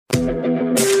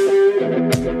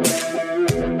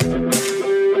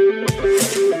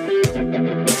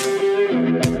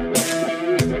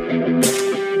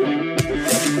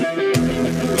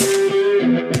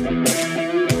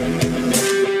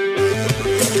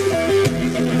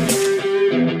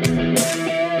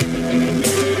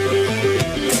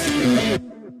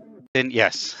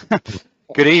Yes.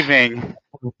 Good evening.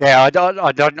 Yeah,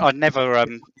 I never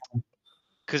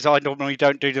because I normally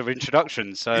don't do the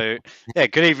introduction. So yeah,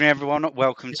 good evening everyone.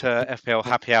 Welcome to FPL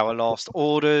Happy Hour Last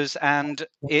Orders, and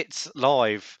it's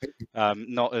live.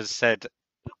 Not as said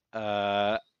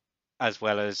as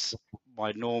well as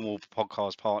my normal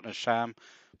podcast partner Sham,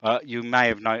 but you may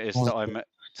have noticed that I'm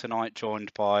tonight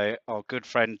joined by our good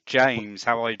friend James.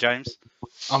 How are you, James?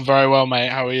 I'm very well, mate.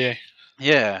 How are you?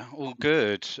 Yeah, all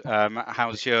good.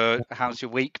 How's your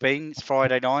week been? It's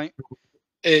Friday night.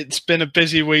 It's been a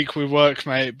busy week with work,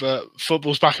 mate, but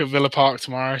football's back at Villa Park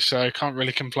tomorrow, so can't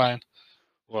really complain.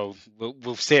 Well,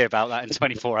 we'll see about that in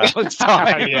 24 hours'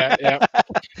 time. yeah.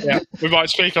 We might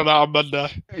speak on that on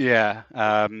Monday. Yeah.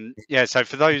 So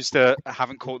for those that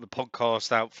haven't caught the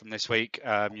podcast out from this week,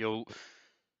 you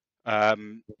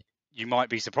might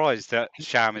be surprised that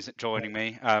Sham isn't joining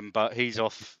me, but he's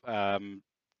off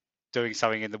doing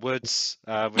something in the woods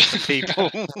with some people.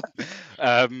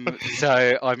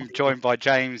 So I'm joined by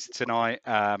James tonight,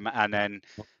 and then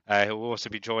he'll also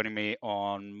be joining me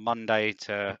on Monday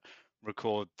to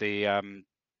record the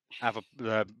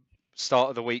start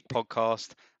of the week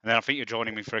podcast, and then I think you're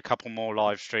joining me for a couple more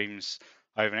live streams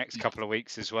over the next couple of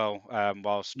weeks as well,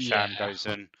 whilst Sham goes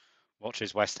and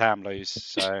watches West Ham lose.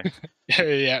 So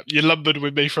yeah, you lumbered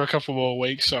with me for a couple more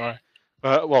weeks. Sorry.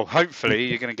 Well, hopefully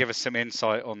you're going to give us some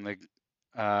insight on the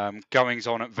goings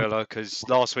on at Villa, because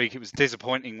last week it was a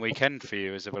disappointing weekend for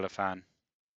you as a Villa fan.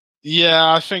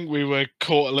 Yeah, I think we were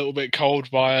caught a little bit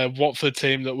cold by a Watford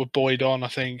team that were buoyed on. I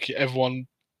think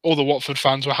all the Watford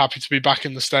fans were happy to be back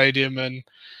in the stadium, and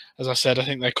as I said, I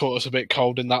think they caught us a bit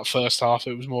cold in that first half.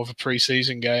 It was more of a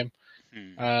pre-season game.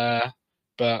 But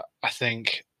I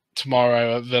think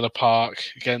tomorrow at Villa Park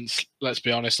against, let's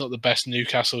be honest, not the best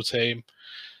Newcastle team,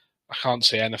 I can't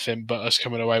see anything but us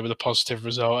coming away with a positive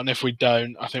result. And if we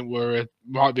don't, I think we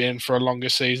might be in for a longer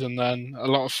season than a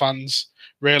lot of fans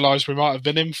realise we might have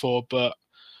been in for, but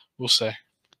we'll see.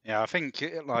 Yeah, I think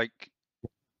like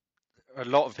a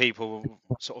lot of people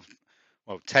sort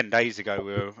of 10 days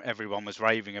ago, everyone was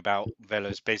raving about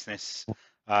Villa's business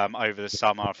over the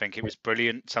summer. I think it was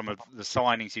brilliant. Some of the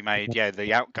signings he made,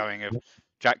 the outgoing of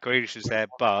Jack Grealish was there,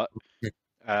 but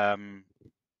the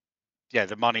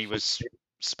money was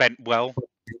spent well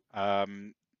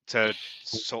to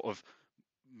sort of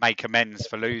make amends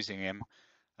for losing him.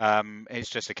 It's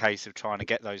just a case of trying to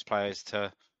get those players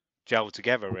to gel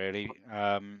together, really.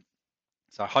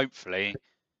 So hopefully,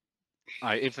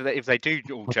 if they do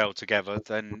all gel together,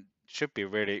 then it should be a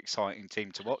really exciting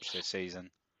team to watch this season.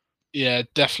 Yeah,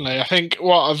 definitely. I think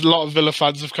what a lot of Villa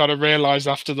fans have kind of realised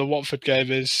after the Watford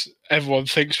game is everyone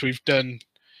thinks we've done,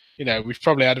 we've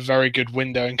probably had a very good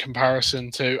window in comparison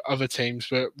to other teams,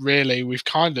 but really we've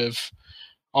kind of,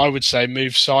 I would say,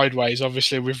 moved sideways.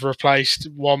 Obviously, we've replaced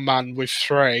one man with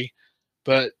three,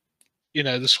 but,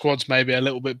 the squad's maybe a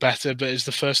little bit better, but is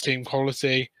the first team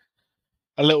quality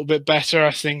a little bit better?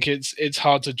 I think it's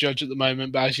hard to judge at the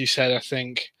moment, but as you said, I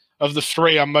think of the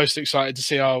three, I'm most excited to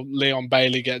see how Leon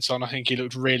Bailey gets on. I think he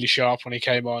looked really sharp when he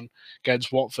came on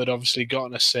against Watford, obviously got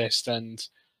an assist, and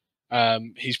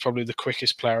he's probably the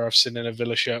quickest player I've seen in a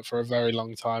Villa shirt for a very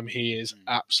long time. He is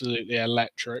absolutely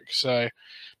electric. So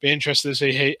be interested to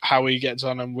see how he gets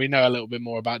on, and we know a little bit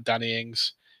more about Danny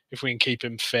Ings. If we can keep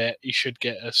him fit, he should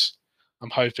get us,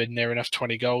 I'm hoping, near enough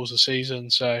 20 goals a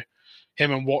season. So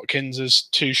him and Watkins as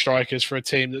two strikers for a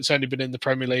team that's only been in the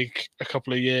Premier League a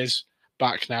couple of years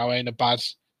back now ain't a bad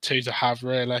two to have,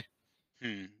 really.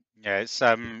 Yeah, it's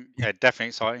definitely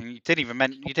exciting. You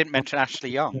didn't mention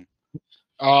Ashley Young.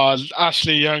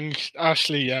 Ashley Young.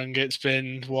 It's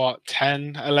been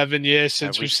 10, 11 years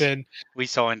since we've seen. We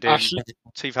signed in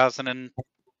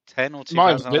 2010 or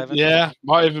 2011.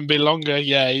 Might even be longer.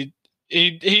 Yeah,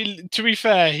 he. To be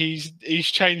fair, he's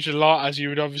changed a lot, as you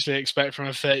would obviously expect from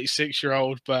a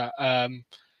 36-year-old. But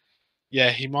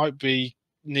he might be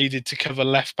needed to cover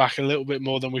left back a little bit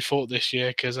more than we thought this year,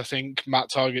 because I think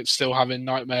Matt Targett's still having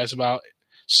nightmares about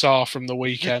Sarr from the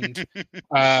weekend.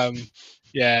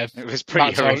 Yeah, it was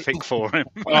pretty horrific for him.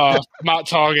 Matt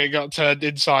Targett got turned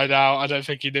inside out. I don't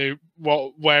think he knew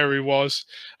where he was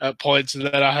at points. And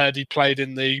then I heard he played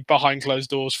in the behind closed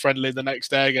doors friendly the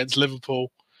next day against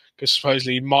Liverpool, because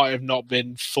supposedly he might have not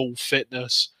been full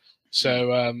fitness.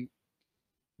 So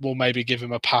we'll maybe give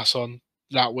him a pass on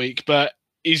that week. But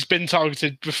he's been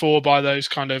targeted before by those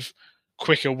kind of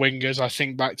quicker wingers. I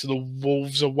think back to the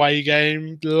Wolves away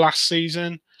game last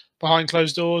season behind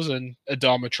closed doors, and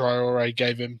Adama Traore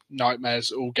gave him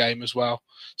nightmares all game as well.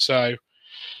 So,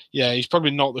 yeah, he's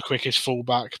probably not the quickest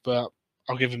fullback, but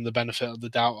I'll give him the benefit of the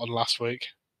doubt on last week.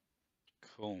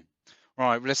 Cool.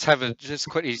 Right, let's just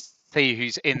quickly see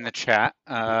who's in the chat.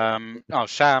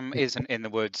 Sham isn't in the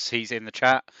woods; he's in the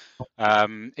chat.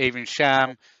 Evening,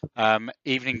 Sham.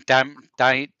 Evening,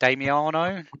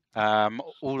 Damiano.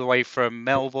 All the way from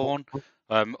Melbourne.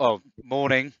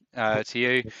 Morning to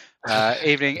you.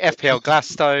 Evening, FPL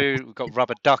Glasto. We've got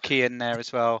Rubber Ducky in there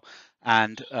as well,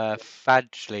 and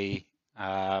Fadgley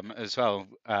as well.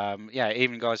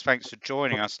 Evening, guys. Thanks for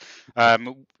joining us.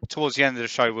 Towards the end of the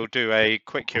show, we'll do a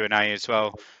quick Q&A as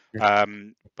well.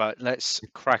 But let's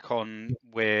crack on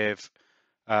with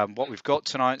what we've got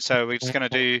tonight. So we're just going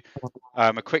to do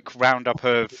a quick roundup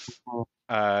of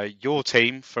your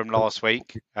team from last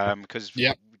week, because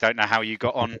we don't know how you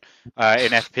got on in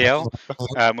FPL.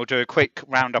 We'll do a quick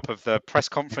roundup of the press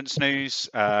conference news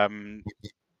and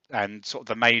sort of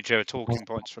the major talking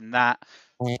points from that.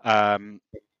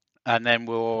 And then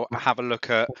we'll have a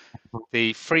look at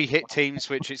the free hit teams,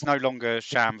 which it's no longer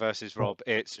Sham versus Rob,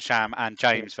 it's Sham and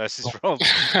James versus Rob.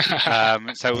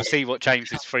 So we'll see what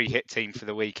James's free hit team for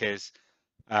the week is,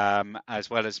 as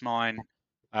well as mine.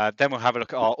 Then we'll have a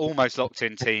look at our almost locked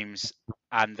in teams,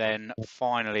 and then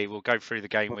finally we'll go through the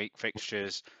game week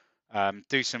fixtures,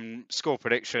 do some score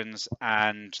predictions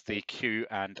and the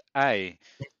Q&A.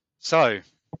 So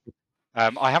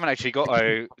I haven't actually got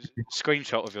a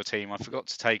screenshot of your team. I forgot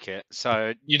to take it.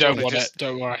 So you don't want it.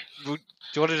 Don't worry. Do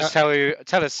you want to just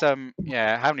tell us how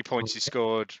many points you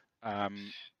scored,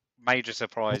 major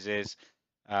surprises,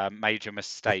 major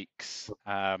mistakes,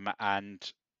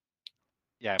 and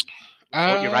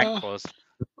what your rank was?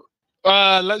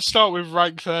 Let's start with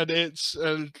rank then. It's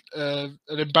an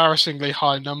embarrassingly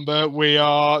high number. We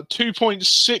are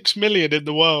 2.6 million in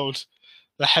the world.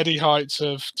 The heady heights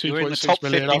of 2.6 million. You're in the top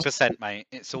 50%, mate.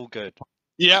 It's all good.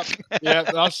 Yep.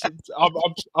 That's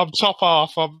I'm top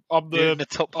half. I'm the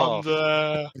top half.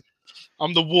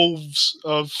 I'm the Wolves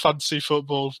of fantasy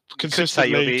football.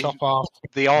 Consistently top half.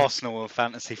 The Arsenal of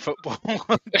fantasy football.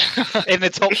 In the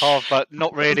top half, but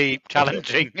not really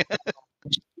challenging.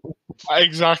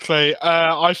 Exactly.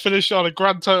 I finished on a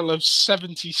grand total of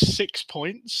 76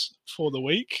 points for the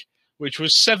week, which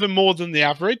was 7 more than the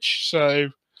average. So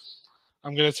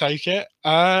I'm going to take it.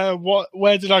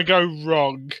 Where did I go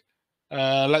wrong?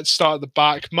 Let's start at the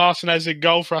back. Martinez in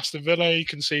goal for Aston Villa. He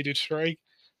conceded 3.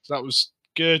 So that was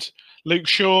good. Luke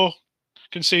Shaw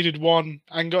conceded 1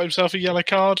 and got himself a yellow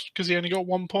card because he only got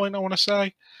 1 point, I want to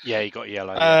say. Yeah, he got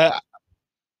yellow. I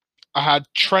had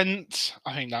Trent.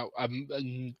 I think that...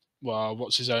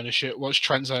 what's his ownership? What's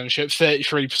Trent's ownership?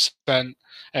 33%.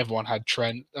 Everyone had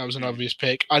Trent. That was an obvious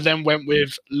pick. I then went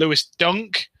with Lewis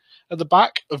Dunk at the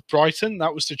back of Brighton.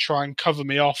 That was to try and cover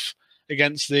me off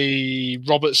against the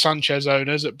Robert Sanchez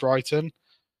owners at Brighton.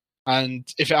 And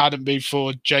if it hadn't been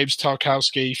for James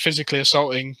Tarkowski physically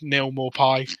assaulting Neil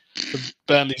Maupay for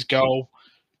Burnley's goal,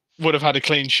 would have had a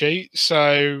clean sheet.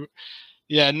 So,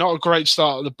 yeah, not a great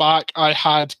start at the back. I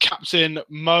had captain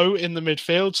Mo in the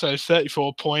midfield, so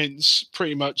 34 points,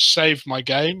 pretty much saved my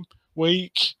game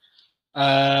week.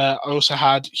 I also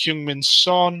had Heung-min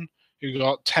Son, who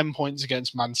got 10 points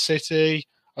against Man City.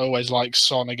 I always like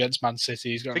Son against Man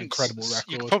City. He's got an incredible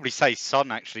record. You could probably say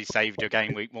Son actually saved your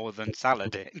game week more than Salah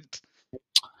did.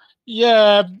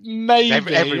 Yeah, maybe.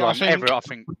 I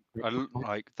think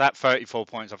like that 34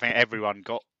 points. I think everyone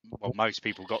got. Well, most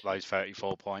people got those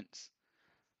 34 points.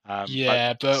 But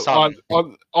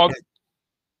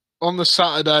on the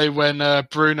Saturday when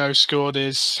Bruno scored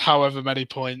his however many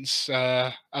points,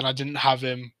 and I didn't have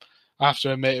him. I have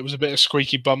to admit, it was a bit of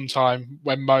squeaky bum time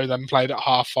when Mo then played at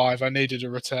 5:30. I needed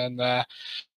a return there.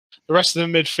 The rest of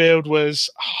the midfield was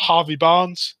Harvey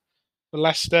Barnes for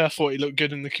Leicester. I thought he looked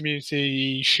good in the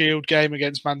Community Shield game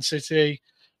against Man City.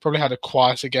 Probably had a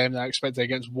quieter game than I expected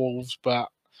against Wolves, but I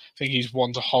think he's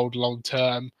one to hold long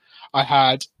term. I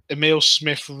had Emil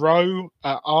Smith-Rowe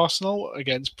at Arsenal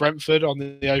against Brentford on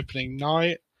the opening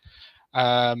night.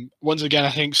 Once again,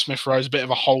 I think Smith-Rowe is a bit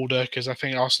of a holder because I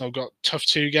think Arsenal got tough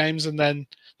 2 games and then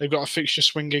they've got a fixture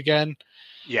swing again.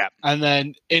 Yeah. And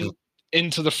then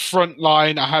into the front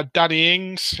line, I had Danny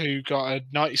Ings, who got a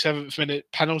 97th minute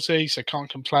penalty, so can't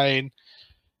complain.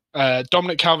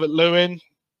 Dominic Calvert-Lewin,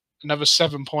 another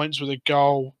 7 points with a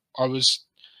goal. I was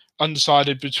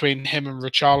undecided between him and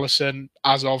Richarlison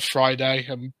as of Friday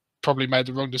and probably made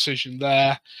the wrong decision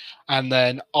there. And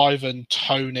then Ivan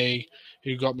Toney,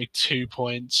 who got me 2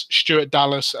 points. Stuart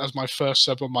Dallas as my first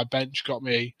sub on my bench got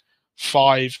me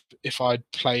 5 if I'd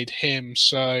played him.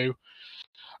 So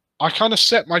I kind of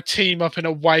set my team up in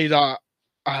a way that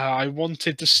I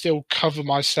wanted to still cover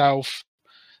myself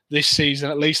this season,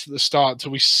 at least at the start,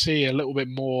 till we see a little bit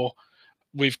more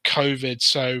with COVID.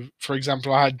 So, for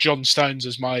example, I had John Stones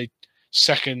as my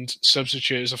second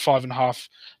substitute as a 5.5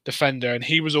 defender, and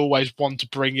he was always one to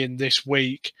bring in this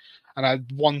week. And I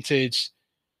wanted,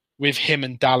 with him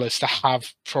and Dallas, to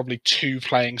have probably 2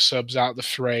 playing subs out of the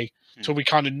 3. So we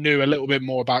kind of knew a little bit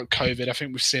more about COVID. I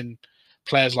think we've seen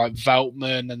players like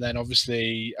Veltman, and then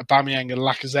obviously Aubameyang and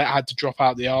Lacazette had to drop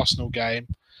out the Arsenal game.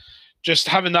 Just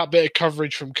having that bit of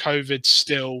coverage from COVID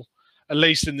still, at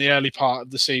least in the early part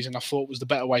of the season, I thought was the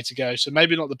better way to go. So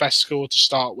maybe not the best score to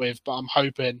start with, but I'm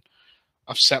hoping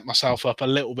I've set myself up a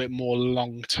little bit more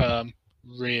long-term,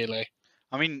 really.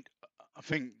 I mean, I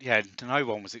think, yeah, no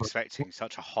one was expecting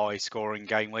such a high-scoring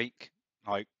game week.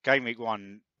 Like, game week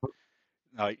 1,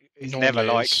 like, it's never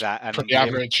like that. And pretty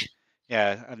average.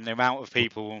 Yeah, and the amount of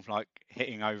people like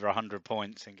hitting over 100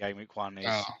 points in game week 1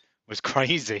 was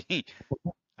crazy.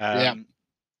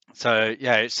 So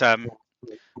yeah, it's I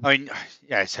mean,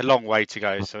 yeah, it's a long way to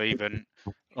go. So even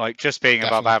like just being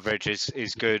above average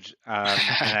is good.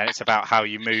 And it's about how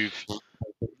you move,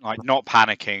 like not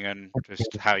panicking, and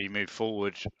just how you move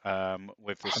forward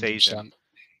with the 100%. Season.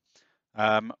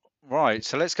 Right,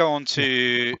 so let's go on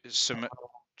to some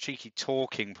cheeky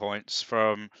talking points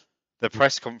from the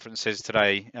press conferences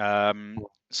today.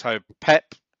 So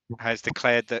Pep has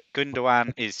declared that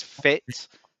Gundogan is fit,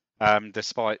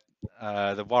 despite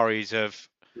the worries of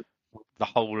the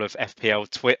whole of FPL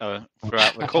Twitter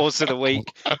throughout the course of the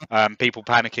week. People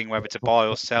panicking whether to buy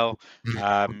or sell.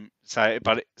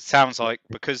 But it sounds like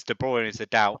because De Bruyne is a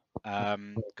doubt,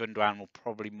 Gundogan will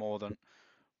probably more than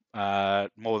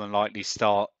likely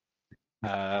start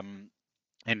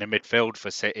in the midfield for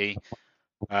City.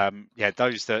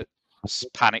 Those that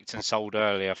panicked and sold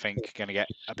early, I think, are going to get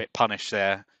a bit punished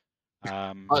there.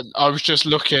 I was just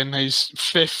looking. He's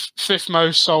fifth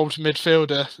most sold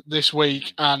midfielder this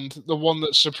week, and the one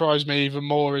that surprised me even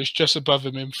more is just above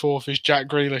him in 4th is Jack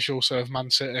Grealish, also of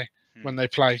Man City, when they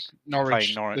play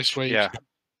Norwich this week. Yeah.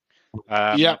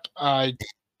 Yep, I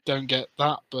don't get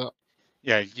that, but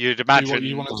yeah, you'd imagine what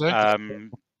you want to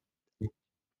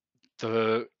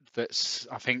do.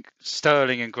 I think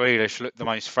Sterling and Grealish looked the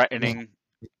most threatening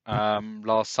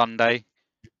last Sunday.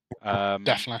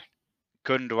 Definitely.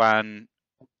 Gundogan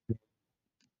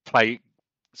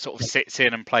sort of sits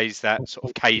in and plays that sort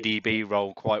of KDB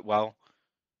role quite well.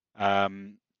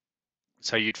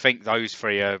 So you'd think those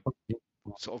 3 are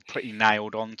sort of pretty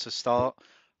nailed on to start.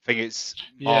 I think it's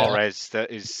Mahrez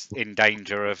that is in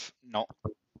danger of not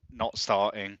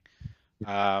starting,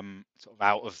 sort of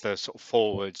out of the sort of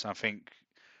forwards. I think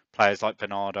players like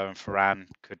Bernardo and Varane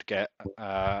could get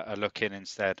a look in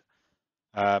instead.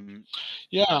 I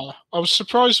was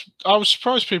surprised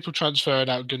people transferring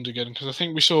out Gundogan, because I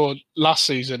think we saw last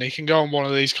season he can go on one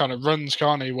of these kind of runs,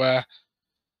 can't he, where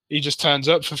he just turns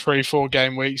up for 3-4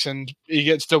 game weeks and he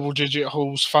gets double-digit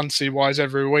hauls fantasy-wise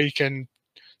every week and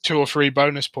 2 or 3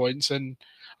 bonus points, and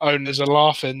owners are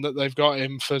laughing that they've got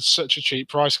him for such a cheap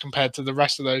price compared to the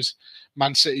rest of those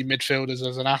Man City midfielders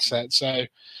as an asset. So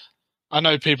I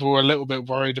know people were a little bit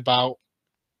worried about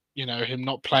him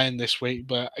not playing this week,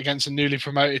 but against a newly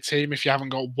promoted team, if you haven't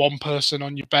got one person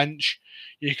on your bench,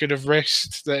 you could have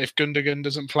risked that if Gundogan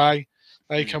doesn't play,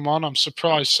 they come on. I'm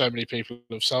surprised so many people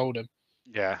have sold him.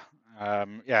 Yeah. I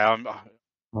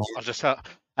just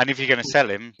and if you're going to sell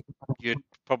him, you'd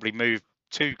probably move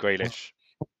to Grealish.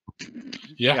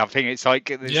 Yeah, I think it's like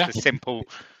the simple.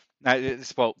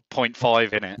 It's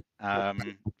 0.5 in it.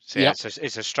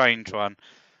 It's a strange one.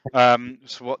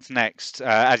 So what's next?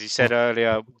 As you said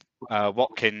earlier,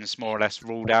 Watkins more or less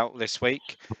ruled out this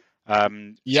week. So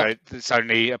it's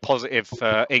only a positive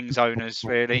for Ings owners,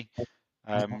 really.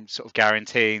 Sort of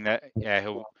guaranteeing that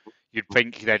you'd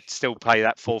think they'd still play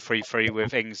that 4-3-3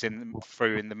 with Ings in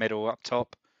the middle up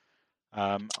top.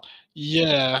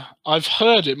 I've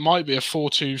heard it might be a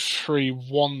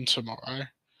 4-2-3-1 tomorrow.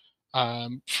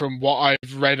 From what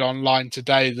I've read online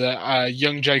today, that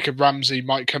young Jacob Ramsey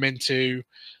might come into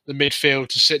the midfield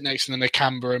to sit next to the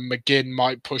Nakamba, and McGinn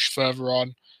might push further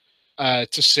on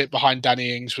to sit behind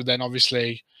Danny Ings. But then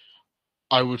obviously,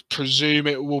 I would presume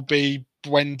it will be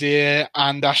Buendia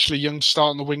and Ashley Young to start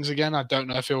on the wings again. I don't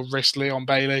know if he'll risk Leon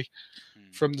Bailey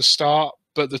from the start,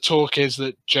 but the talk is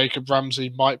that Jacob Ramsey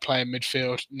might play in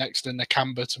midfield next to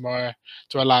Nakamba tomorrow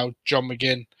to allow John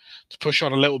McGinn to push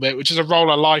on a little bit, which is a role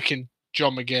I like in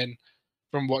John McGinn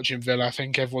from watching Villa. I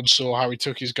think everyone saw how he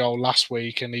took his goal last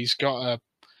week, and he's got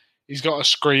He's got a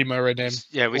screamer in him.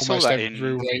 Yeah, we saw almost that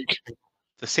every in week.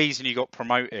 the season he got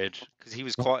promoted, because he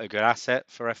was quite a good asset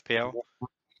for FPL.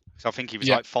 So I think he was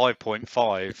Yeah. like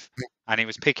 5.5, and he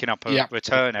was picking up a Yeah.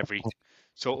 return every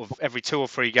 2 or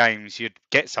 3 games. You'd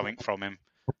get something from him.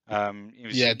 He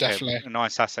was Definitely. a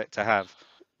nice asset to have.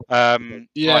 Right.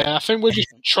 I think we're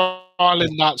just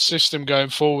trialing that system going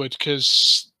forward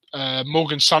because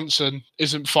Morgan Sanson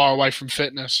isn't far away from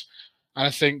fitness. And I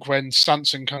think when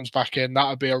Sanson comes back in,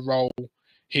 that'll be a role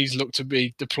he's looked to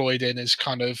be deployed in, is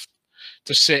kind of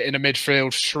to sit in a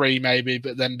midfield 3 maybe,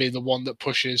 but then be the one that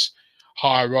pushes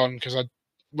higher on, because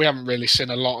we haven't really seen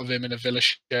a lot of him in a Villa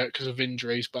shirt because of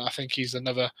injuries, but I think he's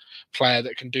another player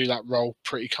that can do that role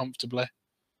pretty comfortably.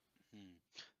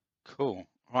 Cool.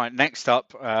 Right, next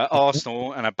up,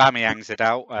 Arsenal, and Aubameyang's it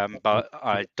out, but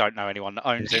I don't know anyone that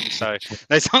owns him, so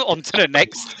let's on to the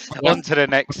next. On to the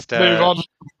next. Move on.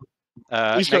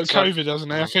 He's got next COVID, one.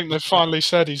 hasn't he? I think they've finally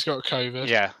said he's got COVID.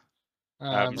 Yeah.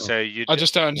 So you. I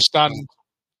just don't understand.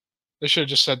 They should have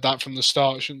just said that from the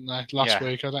start, shouldn't they? Last Yeah.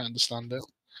 week, I don't understand it.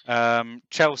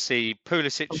 Chelsea,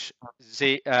 Pulisic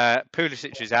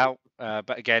is out,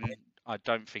 but again, I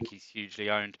don't think he's hugely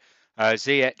owned.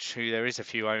 Ziyech, who there is a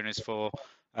few owners for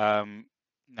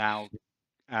now,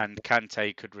 and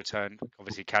Kante could return.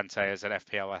 Obviously, Kante as an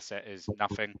FPL asset is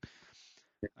nothing.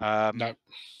 No.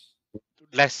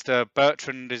 Leicester,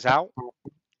 Bertrand is out,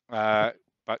 but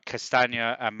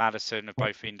Castagna and Maddison have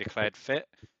both been declared fit.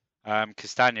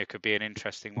 Castagna could be an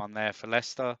interesting one there for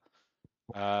Leicester.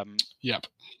 Yep.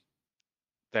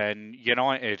 Then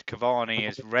United, Cavani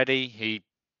is ready. He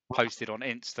posted on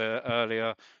Insta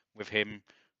earlier with him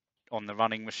on the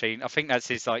running machine. I think that's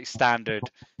his standard,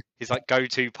 his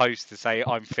go-to post to say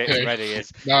I'm fit and ready.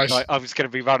 Is nice. I was going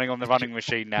to be running on the running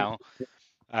machine now.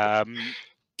 Do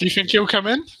you think he'll come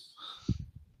in?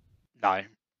 No,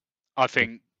 I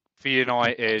think for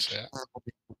United,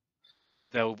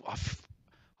 I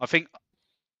think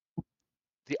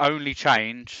the only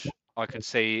change I could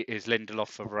see is Lindelof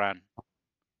for Varane.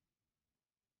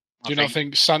 Do you not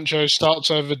think Sancho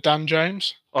starts over Dan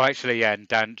James? Oh, actually, yeah, and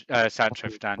Sancho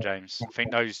for Dan James. I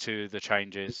think those two are the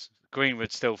changes.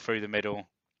 Greenwood still through the middle.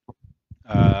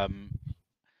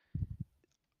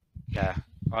 Yeah,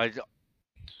 I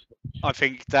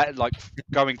think that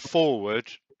going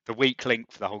forward, the weak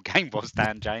link for the whole game was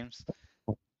Dan James.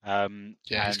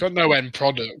 He's got no end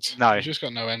product. No, he's just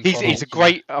got no end. He's a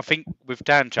great. I think with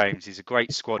Dan James, he's a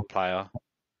great squad player.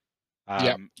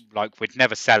 We'd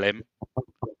never sell him,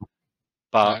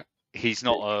 but he's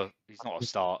not a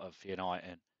starter for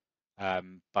United.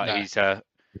 But he's your.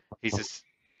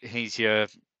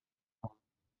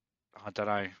 I don't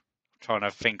know. I'm trying to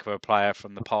think of a player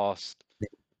from the past.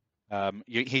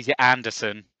 He's your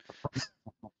Anderson.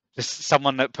 Just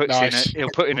someone that he'll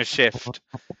put in a shift.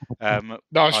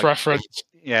 Nice reference.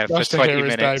 Yeah, nice for 20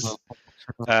 minutes.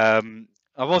 I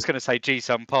was going to say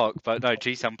Ji-sung Park, but no,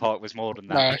 Ji-sung Park was more than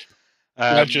that.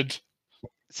 No. Legend.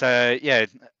 So yeah,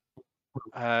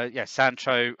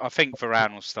 Sancho. I think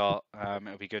Varane will start.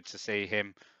 It'll be good to see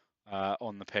him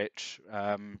on the pitch.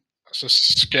 It's a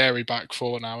scary back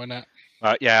four now, isn't it?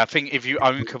 Yeah, I think if you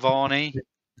own Cavani,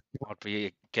 I'd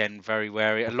be again very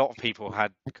wary. A lot of people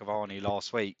had Cavani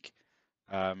last week,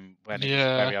 when it was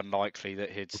very unlikely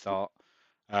that he'd start.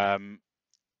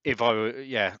 If I were,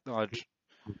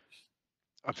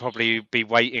 I'd probably be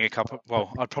waiting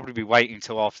I'd probably be waiting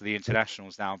till after the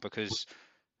internationals now, because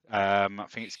I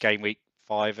think it's game week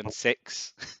 5 and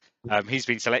 6. He's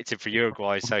been selected for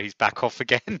Uruguay, so he's back off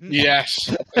again.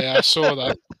 Yes, yeah, I saw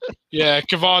that. Yeah,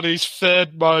 Cavani's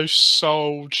 3rd most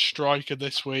sold striker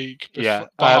this week,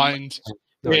 behind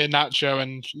Iheanacho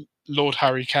and Lord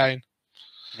Harry Kane.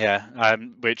 Yeah,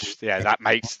 that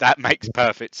makes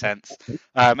perfect sense.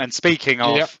 And speaking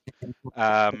of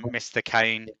Mr.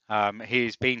 Kane,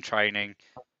 he's been training.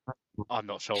 I'm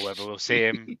not sure whether we'll see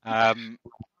him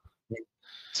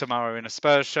tomorrow in a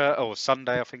Spurs shirt, or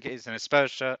Sunday, I think it is, in a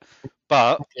Spurs shirt.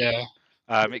 But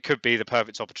it could be the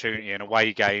perfect opportunity, an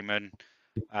away game, and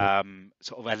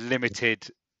sort of a limited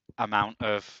amount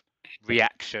of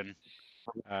reaction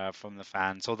from the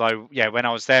fans. Although, when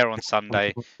I was there on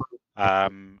Sunday, a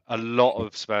lot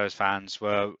of Spurs fans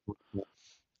were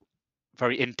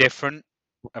very indifferent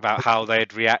about how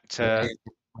they'd react to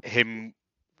him,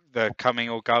 the coming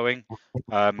or going.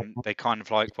 They kind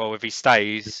of if he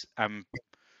stays and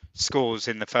scores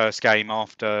in the first game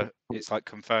after it's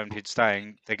confirmed he's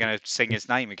staying, they're going to sing his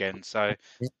name again. So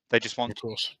they just want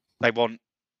the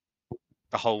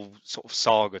whole sort of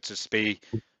saga to be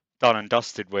done and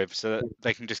dusted with, so that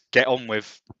they can just get on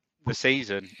with the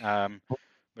season,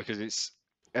 because it's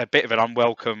a bit of an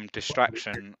unwelcome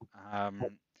distraction.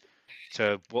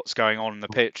 to what's going on the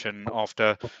pitch, and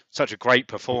after such a great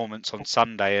performance on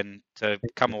Sunday, and to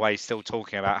come away still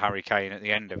talking about Harry Kane at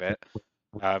the end of it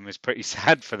is pretty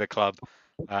sad for the club.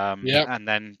 And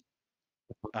then,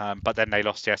 but then they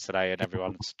lost yesterday, and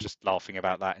everyone's just laughing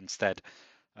about that instead.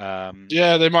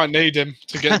 Yeah, they might need him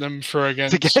to get them through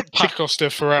against Pacos de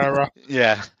Ferreira.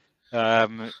 Yeah.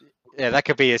 Yeah, that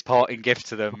could be his parting gift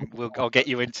to them. I'll get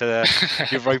you into the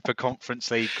Europa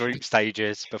Conference League group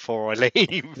stages before I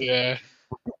leave. Yeah.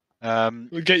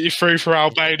 We'll get you through for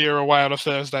Albania away on a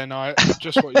Thursday night.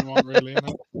 Just what you want, really,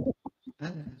 isn't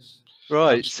it?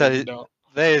 Right, so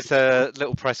there's a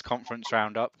little press conference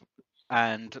roundup,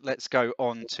 and let's go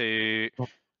on to.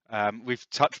 We've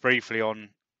touched briefly on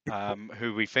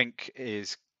who we think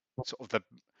is sort of the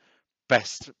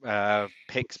best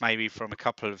picks, maybe from a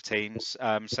couple of teams.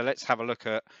 So let's have a look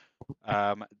at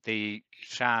the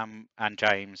Sham and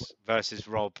James versus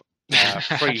Rob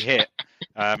free hit.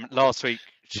 Last week,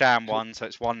 Sham won, so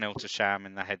it's 1-0 to Sham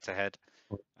in the head-to-head.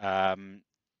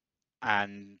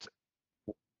 And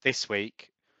this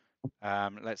week,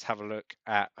 let's have a look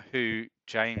at who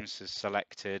James has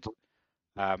selected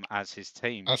as his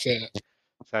team. That's it.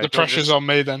 So the pressure's on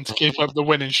me then to keep up the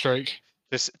winning streak.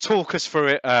 Just talk us through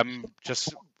it.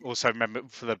 Just also remember,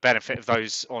 for the benefit of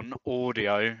those on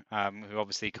audio, who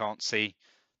obviously can't see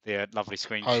the lovely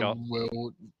screenshot. I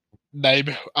will name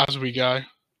as we go.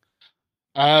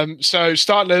 So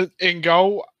starting in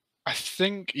goal, I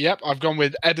think, I've gone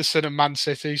with Ederson and Man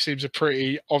City. Seems a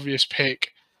pretty obvious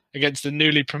pick against the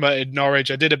newly promoted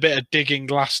Norwich. I did a bit of digging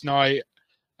last night.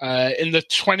 In the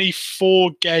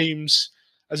 24 games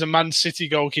as a Man City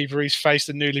goalkeeper, he's faced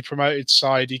the newly promoted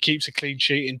side. He keeps a clean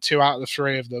sheet in 2 out of the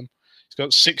 3 of them. He's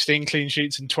got 16 clean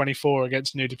sheets in 24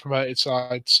 against newly promoted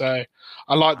side. So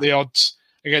I like the odds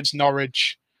against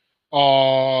Norwich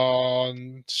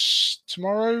on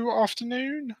tomorrow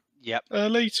afternoon. Yep.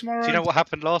 Early tomorrow. Do you know what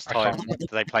happened last time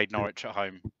they played Norwich at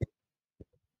home?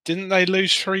 Didn't they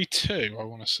lose 3-2, I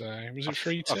want to say? Was it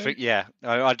 3-2? I think, yeah.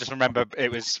 I just remember it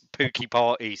was Pookie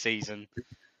Party season.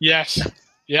 Yes.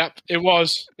 Yep, it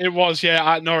was,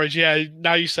 at Norwich. Yeah,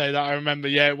 now you say that, I remember.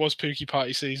 Yeah, it was Pookie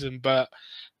Party season, but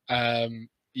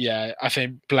yeah, I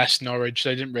think bless Norwich.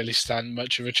 They didn't really stand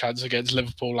much of a chance against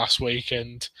Liverpool last week,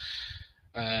 and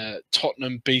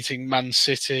Tottenham beating Man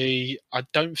City, I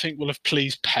don't think will have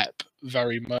pleased Pep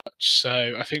very much.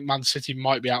 So I think Man City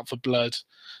might be out for blood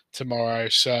tomorrow.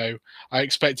 So I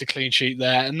expect a clean sheet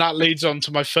there. And that leads on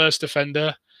to my first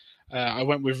defender. I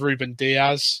went with Ruben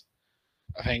Diaz.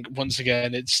 I think once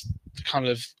again, it's kind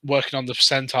of working on the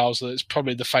percentiles that it's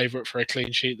probably the favourite for a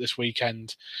clean sheet this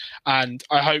weekend. And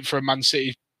I hope for a Man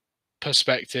City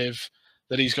perspective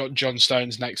that he's got John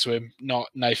Stones next to him, not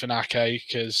Nathan Ake,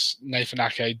 because Nathan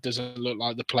Ake doesn't look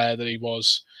like the player that he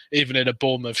was, even in a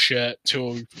Bournemouth shirt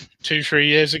 2-3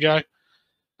 years ago.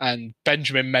 And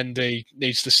Benjamin Mendy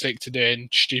needs to stick to doing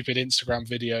stupid Instagram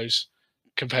videos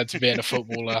compared to being a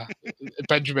footballer.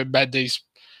 Benjamin Mendy's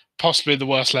possibly the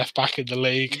worst left back in the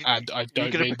league, and I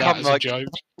don't mean that as a joke.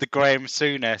 The Graham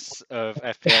Souness of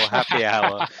FPL Happy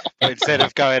Hour, but instead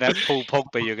of going at Paul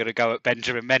Pogba, you're going to go at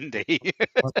Benjamin Mendy.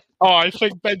 Oh, I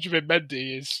think Benjamin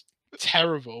Mendy is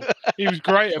terrible. He was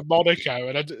great at Monaco,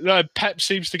 and Pep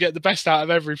seems to get the best out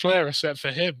of every player except for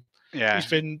him. Yeah,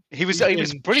 he was a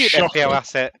brilliant FPL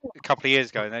asset a couple of years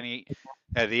ago, and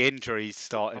then the injuries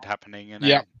started happening. And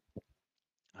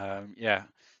yeah.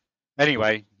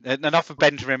 Anyway, enough of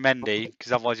Benjamin Mendy,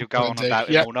 because otherwise you'll go on about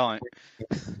him all night.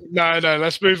 No,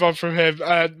 let's move on from him.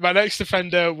 My next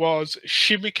defender was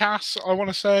Tsimikas, I want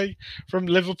to say, from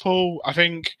Liverpool. I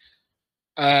think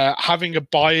having a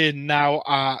buy-in now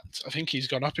at, I think he's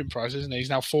gone up in price, isn't he? He's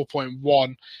now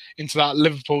 4.1 into that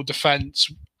Liverpool defence,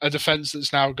 a defence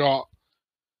that's now got,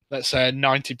 let's say, a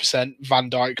 90% Van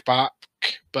Dijk back,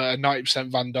 but a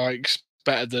 90% Van Dijk's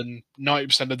better than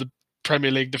 90% of the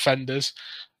Premier League defenders.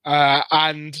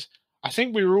 And I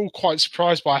think we were all quite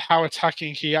surprised by how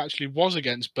attacking he actually was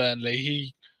against Burnley.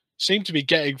 He seemed to be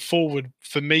getting forward,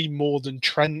 for me, more than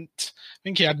Trent. I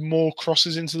think he had more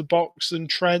crosses into the box than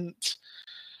Trent.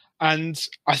 And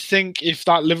I think if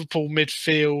that Liverpool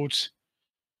midfield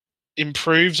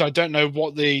improves, I don't know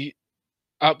what the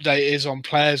update is on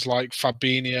players like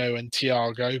Fabinho and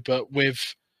Thiago, but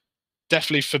with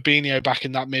definitely Fabinho back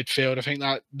in that midfield, I think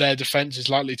that their defence is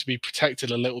likely to be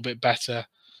protected a little bit better.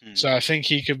 So I think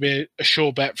he could be a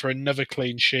sure bet for another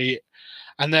clean sheet.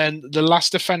 And then the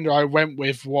last defender I went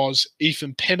with was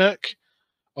Ethan Pinnock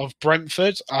of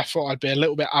Brentford. I thought I'd be a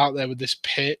little bit out there with this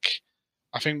pick.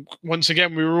 I think, once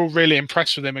again, we were all really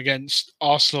impressed with him against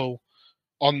Arsenal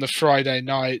on the Friday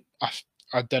night.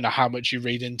 I don't know how much you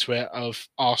read into it of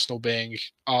Arsenal being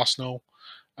Arsenal.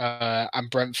 and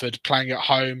Brentford playing at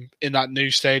home in that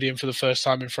new stadium for the first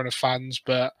time in front of fans.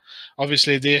 But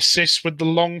obviously the assist with the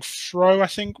long throw, I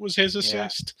think, was his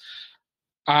assist.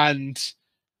 Yeah. And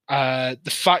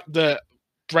the fact that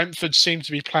Brentford seemed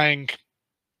to be playing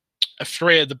a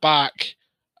three at the back,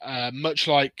 much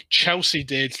like Chelsea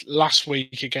did last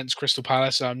week against Crystal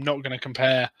Palace. I'm not going to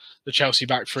compare the Chelsea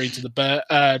back three to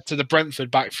the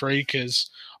Brentford back three because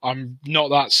I'm not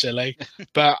that silly.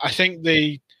 But I think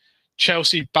the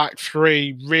Chelsea back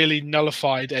three really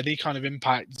nullified any kind of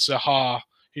impact Zaha,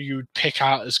 who you would pick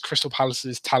out as Crystal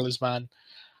Palace's talisman,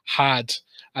 had.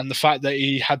 And the fact that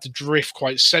he had to drift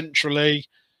quite centrally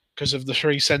because of the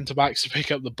three centre-backs to pick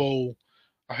up the ball,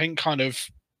 I think kind of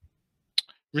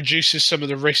reduces some of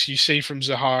the risk you see from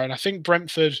Zaha. And I think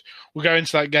Brentford will go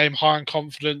into that game high on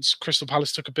confidence. Crystal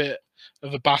Palace took a bit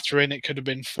of a battering. It could have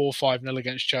been 4-5-0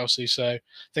 against Chelsea. So I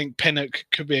think Pinnock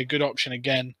could be a good option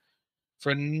again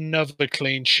for another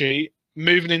clean sheet.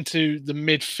 Moving into the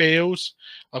midfield,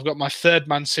 I've got my third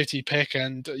Man City pick.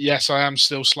 And yes, I am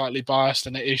still slightly biased,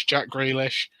 and it is Jack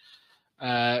Grealish.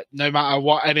 No matter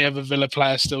what any other Villa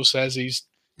player still says, he's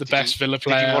the best Villa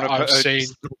player I've seen.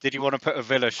 Did you want to put a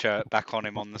Villa shirt back on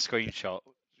him on the screenshot?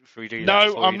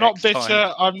 No, I'm not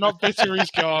bitter. I'm not bitter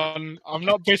he's gone. I'm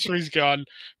not bitter he's gone.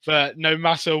 But no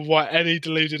matter what any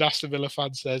deluded Aston Villa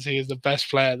fan says, he is the best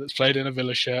player that's played in a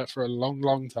Villa shirt for a long,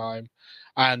 long time.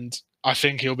 And I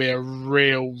think he'll be a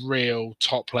real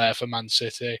top player for Man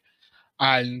City.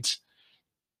 And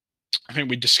I think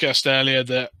we discussed earlier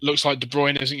that looks like De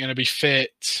Bruyne isn't going to be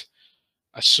fit.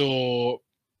 I saw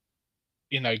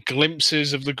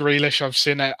glimpses of the Grealish I've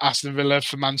seen at Aston Villa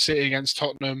for Man City against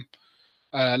Tottenham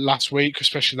last week,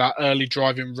 especially that early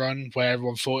driving run where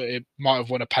everyone thought it might have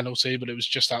won a penalty, but it was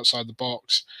just outside the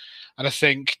box. And I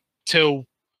think till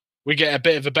we get a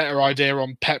bit of a better idea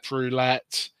on Pep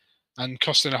Roulette and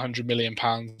costing £100 million,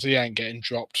 he ain't getting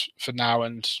dropped for now.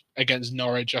 And against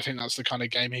Norwich, I think that's the kind of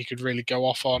game he could really go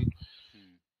off on.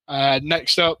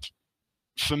 Next up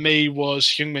for me was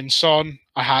Heung-min Son.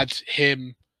 I had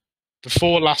him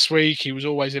before last week. He was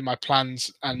always in my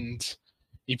plans, and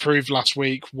he proved last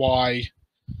week why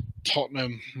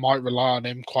Tottenham might rely on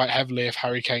him quite heavily if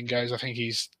Harry Kane goes. I think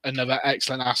he's another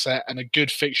excellent asset and a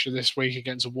good fixture this week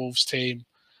against a Wolves team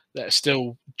that are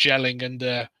still gelling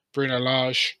under Bruno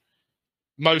Lage.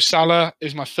 Mo Salah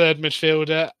is my third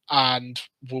midfielder and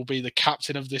will be the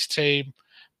captain of this team.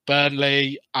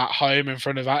 Burnley at home in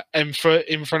front of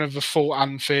the full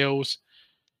Anfield.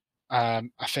 I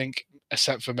think,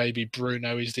 except for maybe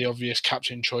Bruno, he's the obvious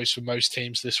captain choice for most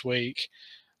teams this week.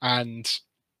 And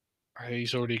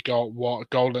he's already got a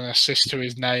goal and assist to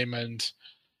his name, and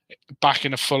back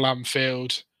in a full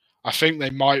Anfield. I think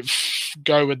they might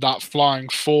go with that flying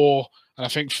four, and I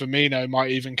think Firmino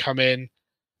might even come in,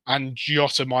 and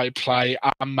Jota might play,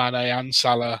 and Mane and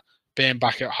Salah being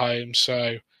back at home. So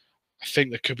I think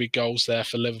there could be goals there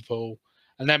for Liverpool.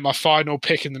 And then my final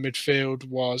pick in the midfield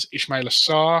was Ismaila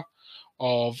Sarr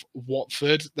of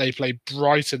Watford. They play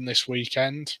Brighton this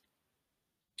weekend.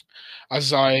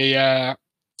 As I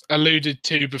alluded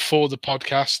to before the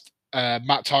podcast,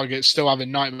 Matt Targett's still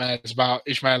having nightmares about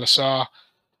Ismaila Sarr.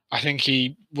 I think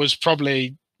he was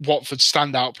probably Watford's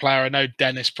standout player. I know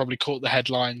Dennis probably caught the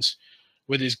headlines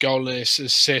with his goal and his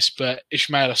assist, but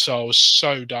Ismaila Sarr was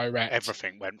so direct.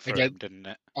 Everything went for him, didn't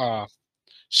it?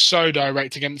 So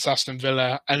direct against Aston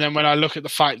Villa. And then when I look at the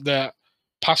fact that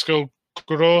Pascal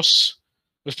Gross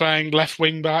was playing left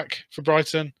wing back for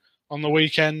Brighton on the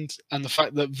weekend, and the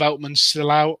fact that Veltman's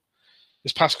still out,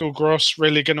 is Pascal Gross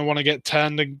really going to want to get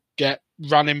turned and get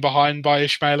run in behind by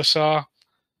Ismaila Sarr?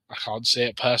 I can't see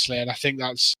it personally, and I think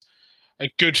that's a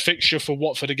good fixture for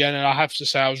Watford again. And I have to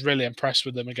say I was really impressed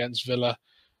with them against Villa.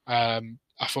 I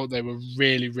thought they were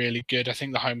really good. I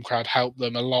think the home crowd helped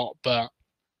them a lot, but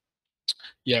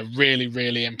yeah,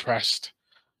 really impressed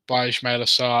by Ismaila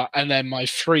Sarr. And then my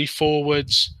three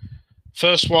forwards.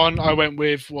 First one I went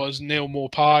with was Neil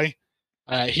Maupay.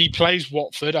 He plays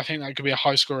Watford. I think that could be a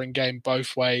high-scoring game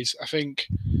both ways. I think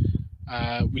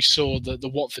we saw that the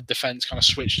Watford defence kind of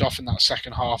switched off in that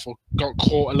second half, or got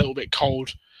caught a little bit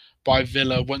cold by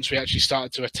Villa once we actually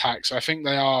started to attack. So I think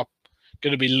they are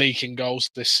going to be leaking goals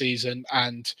this season.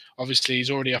 And obviously he's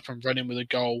already up and running with a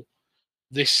goal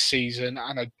this season.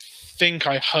 And I think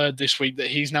I heard this week that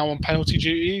he's now on penalty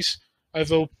duties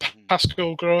over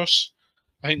Pascal Gross.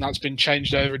 I think that's been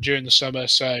changed over during the summer.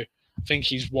 So I think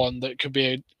he's one that could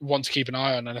be one to keep an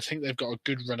eye on. And I think they've got a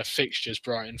good run of fixtures,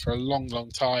 Brighton, for a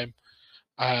long time,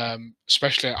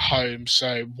 especially at home.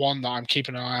 So one that I'm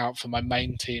keeping an eye out for my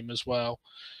main team as well.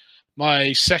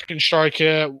 My second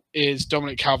striker is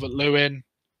Dominic Calvert-Lewin.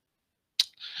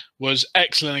 was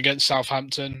excellent against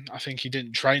Southampton. I think he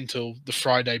didn't train till the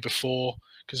Friday before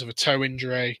because of a toe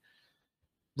injury.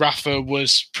 Rafa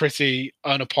was pretty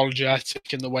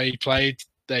unapologetic in the way he played.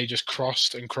 They just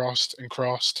crossed and crossed and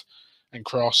crossed and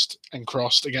crossed and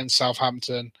crossed against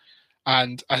Southampton.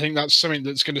 And I think that's something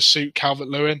that's going to suit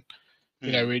Calvert-Lewin.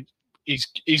 You know,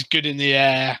 he's good in the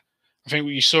air. I think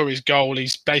when you saw his goal,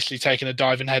 he's basically taken a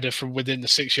diving header from within the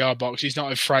 6-yard box. He's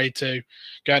not afraid to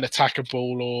go and attack a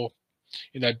ball or,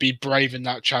 you know, be brave in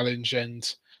that challenge.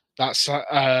 And that's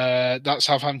that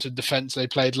Southampton defence they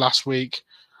played last week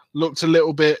looked a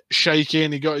little bit shaky,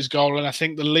 and he got his goal. And I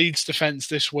think the Leeds defence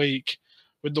this week,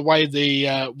 with the way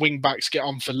the wing backs get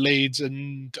on for Leeds,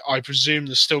 and I presume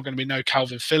there's still going to be no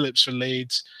Calvin Phillips for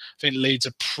Leeds, I think Leeds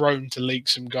are prone to leak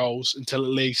some goals until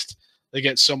at least they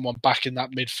get someone back in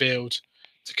that midfield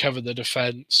to cover the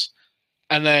defence.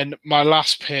 And then my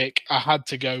last pick, I had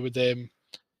to go with him.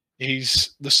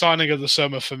 He's the signing of the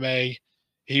summer for me.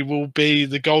 He will be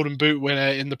the Golden Boot winner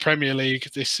in the Premier League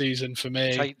this season for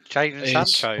me. Jadon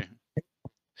Sancho.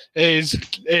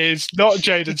 Is not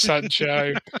Jadon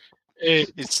Sancho.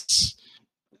 It's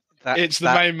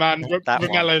the main man,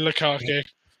 Romelu Lukaku.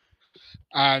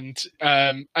 And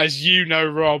as you know,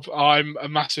 Rob, I'm a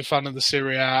massive fan of the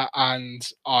Serie A, and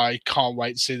I can't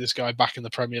wait to see this guy back in the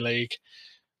Premier League.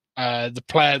 The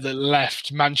player that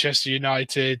left Manchester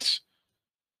United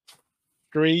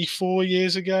 3-4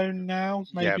 years ago now,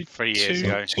 maybe 3 years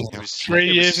ago. It was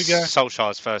 3 years ago.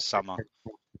 Solskjaer's first summer.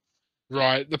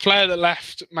 Right. The player that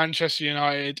left Manchester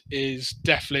United is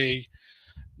definitely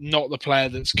not the player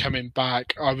that's coming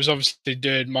back. I was obviously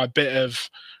doing my bit of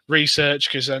research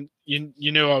because you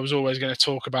knew I was always going to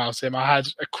talk about him. I had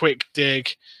a quick dig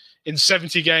in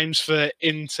 70 games for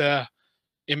Inter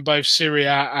in both Serie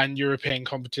A and European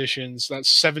competitions. That's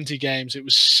 70 games. It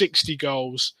was 60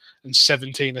 goals and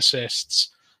 17 assists.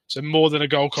 So more than a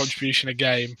goal contribution a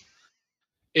game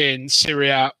in Serie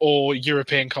A or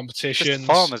European competitions. Just the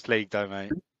Farmers League though,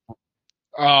 mate.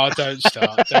 Oh, don't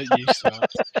start. Don't you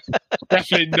start.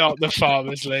 Definitely not the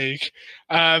Farmers League.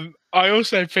 I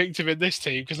also picked him in this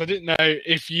team because I didn't know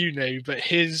if you knew, but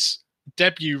his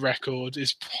debut record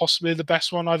is possibly the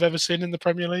best one I've ever seen in the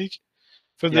Premier League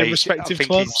for the respective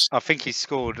clubs. I think he's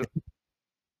scored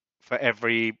for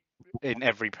every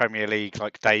Premier League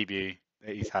debut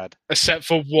that he's had, except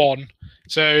for one.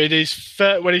 So it is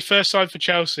when he first signed for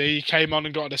Chelsea, he came on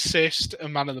and got an assist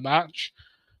and man of the match.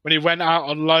 When he went out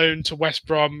on loan to West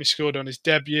Brom, he scored on his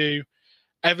debut.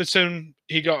 Everton,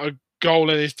 he got a goal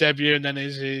in his debut, and then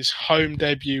his home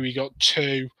debut, he got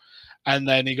 2. And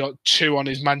then he got 2 on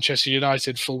his Manchester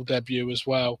United full debut as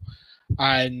well.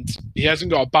 And he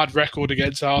hasn't got a bad record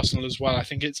against Arsenal as well. I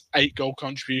think it's 8 goal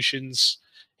contributions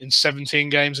in 17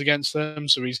 games against them.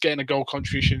 So he's getting a goal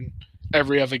contribution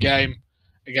every other game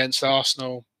against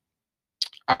Arsenal.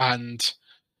 And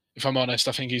if I'm honest,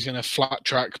 I think he's going to flat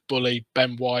track bully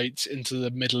Ben White into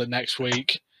the middle of next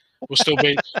week.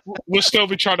 We'll still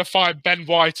be trying to find Ben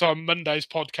White on Monday's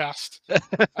podcast.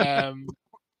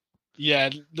 Yeah,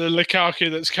 the Lukaku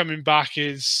that's coming back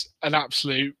is an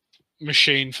absolute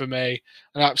machine for me,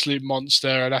 an absolute monster.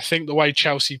 And I think the way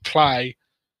Chelsea play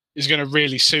is going to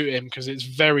really suit him because it's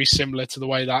very similar to the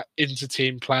way that Inter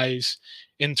team plays.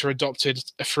 Inter adopted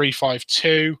a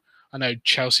 3-5-2. I know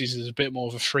Chelsea's is a bit more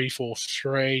of a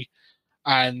 3-4-3.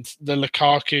 And the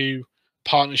Lukaku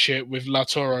partnership with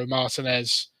Lautaro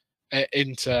Martinez at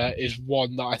Inter is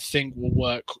one that I think will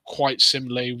work quite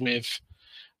similarly with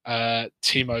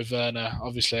Timo Werner.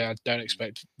 Obviously, I don't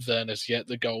expect Werner to get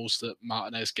the goals that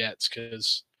Martinez gets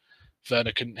because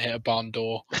Werner couldn't hit a barn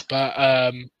door.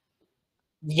 But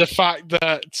the fact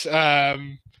that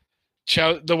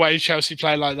the way Chelsea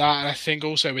play like that, and I think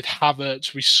also with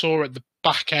Havertz, we saw at the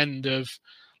back end of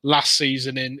last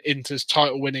season in Inter's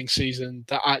title-winning season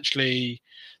that actually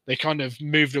they kind of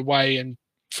moved away and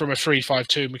from a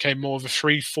 3-5-2 and became more of a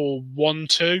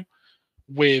 3-4-1-2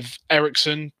 with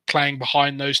Eriksen playing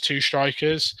behind those 2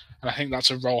 strikers. And I think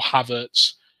that's a role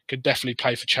Havertz could definitely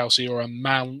play for Chelsea, or a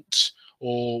Mount,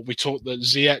 or we talked that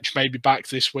Ziyech may be back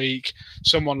this week.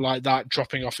 Someone like that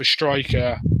dropping off a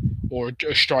striker or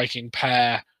a striking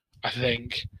pair, I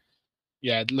think.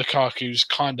 Yeah, Lukaku's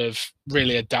kind of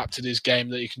really adapted his game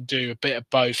that he can do a bit of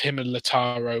both. Him and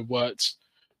Lautaro worked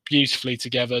beautifully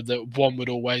together, that one would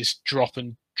always drop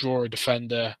and draw a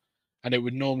defender, and it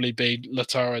would normally be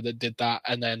Lautaro that did that,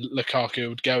 and then Lukaku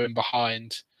would go in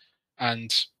behind.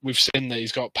 And we've seen that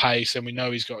he's got pace, and we know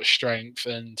he's got strength,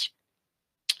 and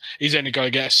he's only got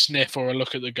to get a sniff or a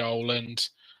look at the goal. And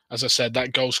as I said,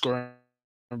 that goal scoring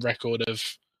record of,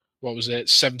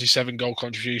 77 goal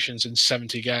contributions in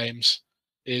 70 games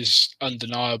is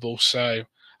undeniable. So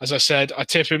As I said, I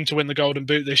tip him to win the Golden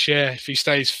Boot this year if he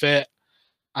stays fit,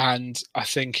 and I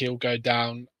think he'll go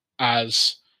down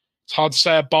as, it's hard to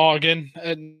say a bargain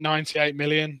at 98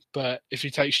 million, but if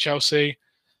he takes Chelsea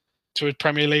to a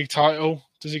Premier League title,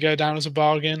 does he go down as a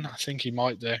bargain? I think he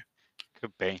might do.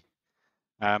 Could be.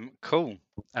 Cool.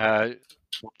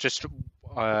 Just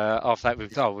after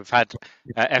that, we've had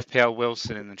FPL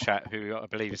Wilson in the chat, who I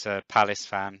believe is a Palace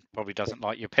fan. Probably doesn't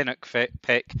like your Pinnock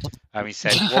pick. He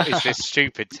said, "What is this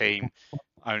stupid team?"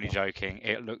 Only joking.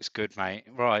 It looks good, mate.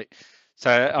 Right.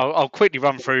 So I'll quickly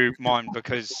run through mine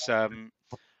because I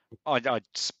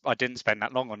didn't spend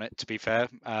that long on it, to be fair.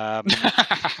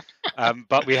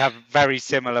 But we have very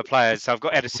similar players. So I've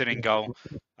got Ederson in goal.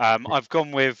 I've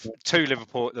gone with 2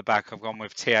 Liverpool at the back. I've gone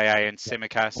with TAA and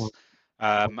Tsimikas.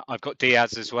 I've got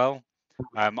Diaz as well.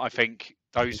 I think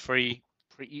those 3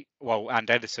 pretty well, and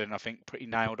Ederson, I think pretty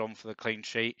nailed on for the clean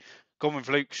sheet. Gone with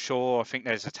Luke Shaw. I think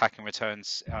there's attacking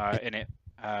returns in it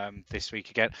this week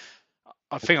again.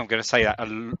 I think I'm going to say that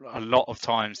a lot of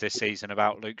times this season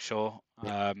about Luke Shaw,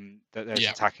 that there's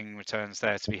attacking returns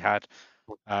there to be had.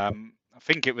 I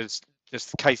think it was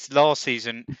just the case last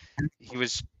season. He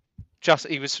was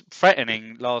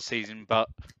threatening last season, but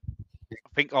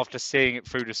I think after seeing it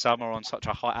through the summer on such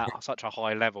a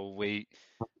high level,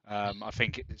 I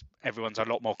think everyone's a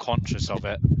lot more conscious of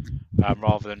it,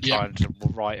 rather than trying to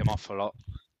write him off a lot.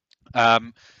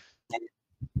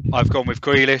 I've gone with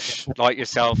Grealish, like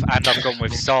yourself, and I've gone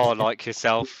with Sarr, like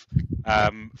yourself,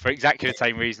 for exactly the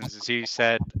same reasons as you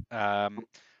said.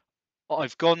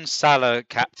 I've gone Salah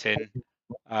captain,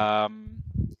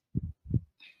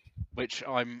 which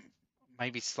I'm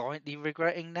maybe slightly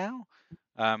regretting now.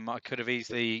 I could have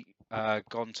easily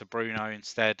gone to Bruno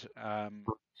instead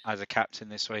as a captain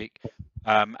this week.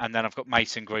 And then I've got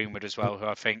Mason Greenwood as well, who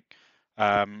I think,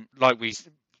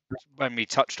 when we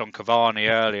touched on Cavani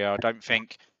earlier, I don't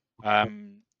think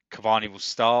Cavani will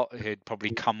start. He'd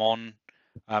probably come on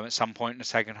at some point in the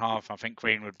second half. I think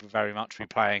Greenwood would very much be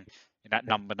playing in that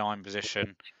number 9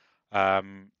 position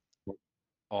on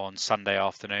Sunday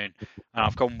afternoon. And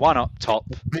I've gone one up top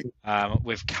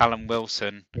with Callum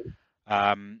Wilson,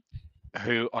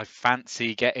 who I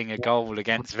fancy getting a goal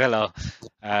against Villa.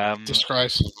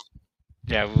 Disgrace.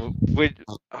 Yeah,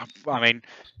 I mean,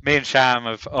 me and Sham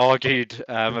have argued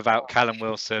about Callum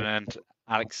Wilson and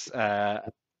Alex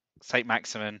St.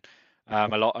 Maximin a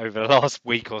lot over the last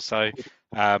week or so,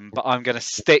 but I'm going to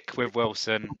stick with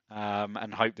Wilson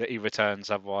and hope that he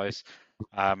returns. Otherwise,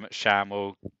 Sham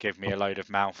will give me a load of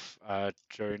mouth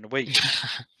during the week.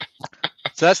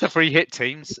 So that's the 3 hit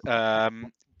teams.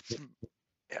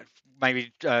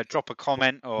 Maybe drop a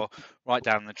comment or write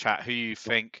down in the chat who you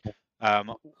think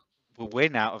will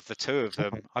win out of the 2 of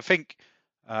them. I think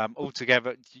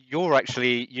altogether you're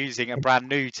actually using a brand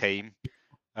new team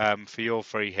for your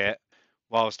 3 hit,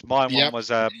 whilst mine one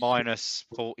was a minus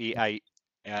 48.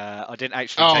 I didn't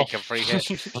actually take a 3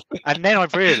 hit, and then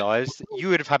I've realised you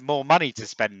would have had more money to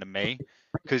spend than me,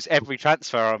 because every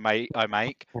transfer I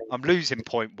make, I'm losing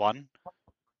 0.1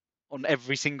 on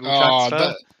every single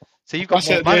transfer. So you've got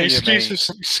more money than me.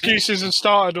 Excuses have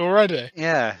started already.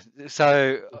 Yeah,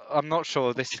 so I'm not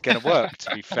sure this is going to work,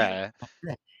 to be fair.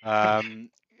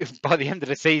 By the end of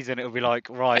the season, it'll be like,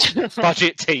 right,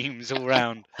 budget teams all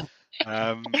round.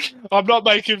 I'm not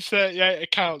making 38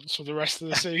 accounts for the rest of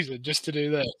the season just to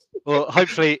do this. Well,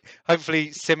 hopefully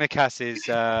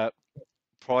Tsimikas'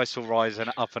 price will rise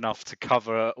up enough to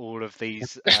cover all of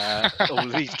these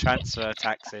transfer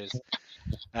taxes.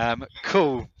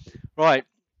 Cool. Right.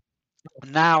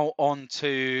 Now on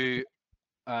to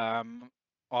our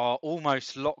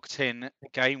almost locked in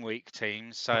game week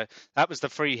teams. So that was the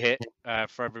 3 hit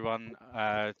for everyone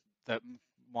that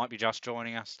might be just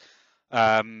joining us.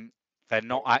 They're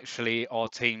not actually our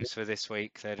teams for this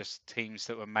week. They're just teams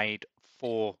that were made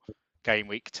for game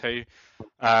week 2.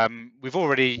 You've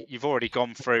already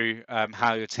gone through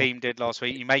how your team did last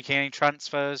week. Are you making any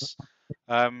transfers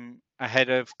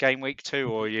ahead of game week 2,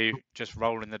 or are you just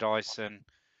rolling the dice and?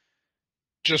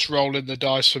 Just rolling the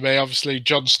dice for me. Obviously,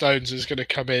 John Stones is going to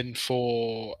come in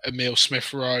for Emil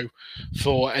Smith-Rowe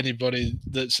for anybody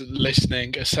that's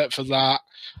listening. Except for that,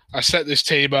 I set this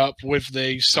team up with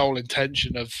the sole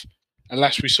intention of,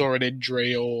 unless we saw an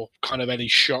injury or kind of any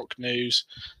shock news,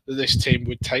 that this team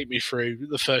would take me through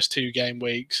the first 2 game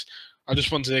weeks. I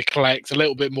just wanted to collect a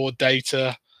little bit more data.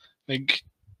 I think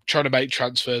trying to make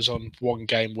transfers on 1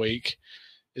 game week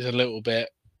is a little bit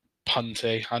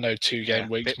punty. I know 2 game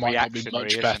weeks might not be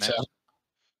much better.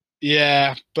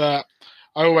 Yeah, but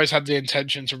I always had the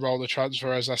intention to roll the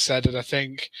transfer, as I said, and I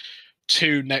think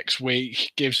 2 next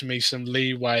week gives me some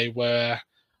leeway where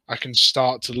I can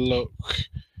start to look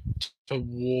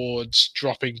towards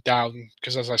dropping down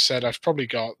because, as I said, I've probably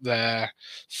got their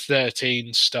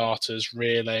 13 starters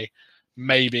really.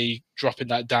 Maybe dropping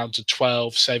that down to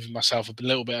 12, saving myself a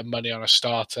little bit of money on a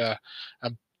starter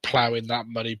and ploughing that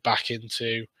money back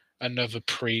into another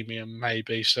premium,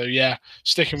 maybe. So, yeah,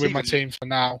 sticking with my team for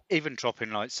now. Even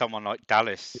dropping like someone like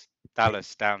Dallas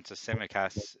down to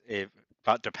Tsimikas,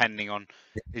 but depending on,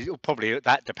 probably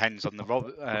that depends on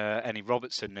the any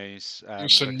Robertson news.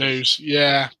 Some news,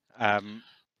 yeah.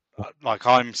 Like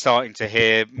I'm starting to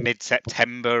hear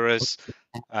mid-September as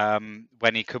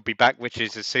when he could be back, which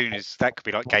is as soon as that could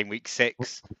be like game week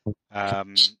 6.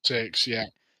 6, yeah.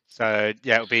 So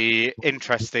yeah, it'll be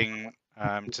interesting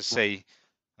to see,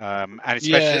 and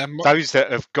especially those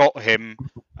that have got him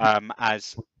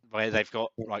as where they've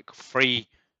got like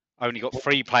only got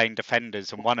 3 playing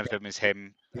defenders, and one of them is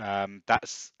him.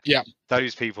 That's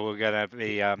those people are going to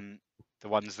be the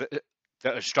ones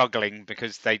that are struggling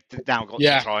because they now got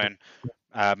to try and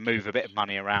move a bit of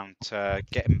money around to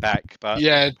get him back, but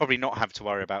probably not have to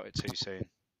worry about it too soon.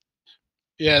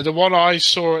 Yeah, the one I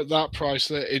saw at that price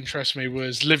that interests me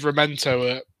was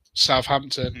Livramento at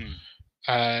Southampton.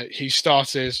 He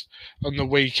started on the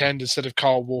weekend instead of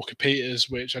Carl Walker-Peters,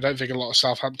 which I don't think a lot of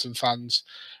Southampton fans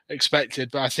expected.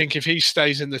 But I think if he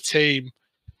stays in the team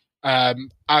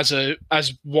as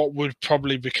what would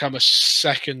probably become a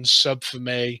second sub for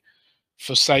me,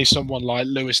 for say someone like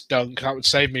Lewis Dunk, that would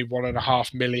save me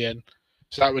 $1.5 million.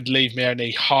 So that would leave me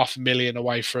only $500,000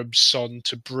 away from Son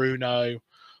to Bruno.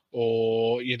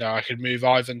 Or, I could move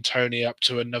Ivan Toney up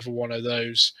to another one of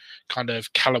those kind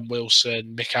of Callum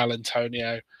Wilson, Mikel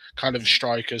Antonio kind of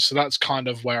strikers. So that's kind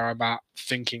of where I'm at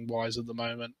thinking-wise at the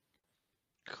moment.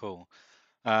 Cool.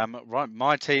 Right,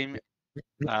 my team,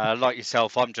 like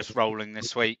yourself, I'm just rolling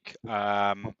this week.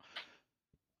 Like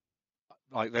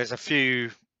there's a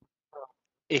few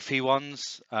iffy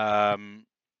ones.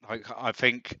 Like I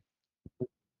think,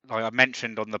 like I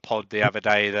mentioned on the pod the other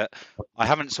day, that I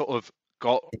haven't sort of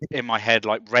got in my head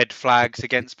like red flags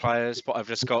against players, but I've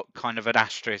just got kind of an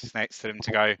asterisk next to them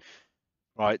to go,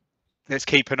 right, let's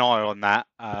keep an eye on that,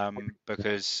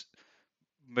 because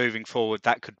moving forward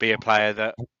that could be a player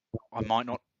that I might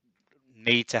not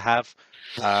need to have.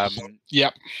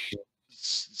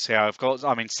 So I've got,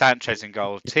 Sanchez in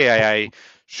goal, TAA,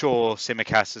 Shaw,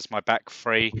 Tsimikas as my back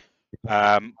 3.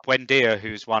 Buendia,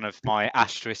 who's one of my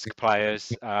asterisk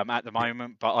players at the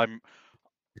moment, but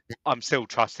I'm still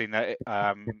trusting that.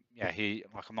 I'm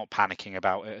not panicking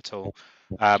about it at all.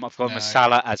 I've got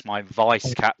Masala as my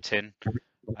vice captain,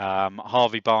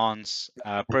 Harvey Barnes,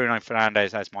 Bruno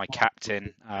Fernandes as my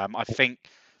captain. I think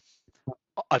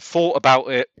I've thought about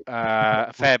it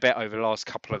a fair bit over the last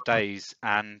couple of days,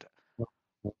 and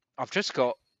I've just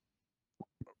got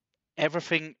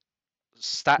everything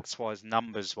stats-wise,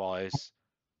 numbers-wise,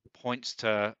 points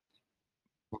to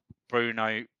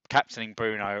captaining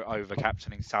Bruno over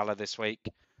captaining Salah this week.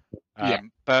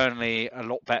 Burnley a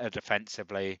lot better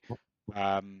defensively.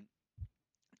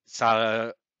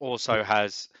 Salah also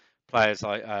has players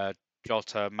like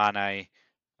Jota, Mane,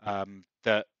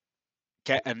 that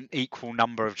get an equal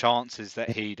number of chances that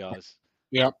he does.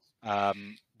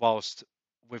 Whilst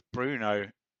with Bruno,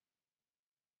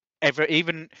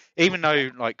 even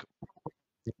though like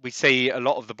we see a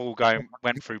lot of the ball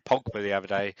went through Pogba the other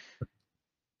day,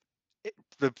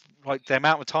 the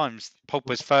amount of times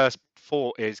Pogba's first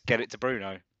thought is get it to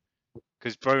Bruno,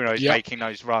 because Bruno's making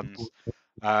those runs.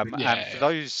 And for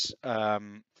those, so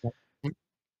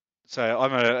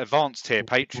I'm an advanced tier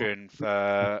patron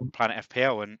for Planet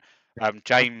FPL, and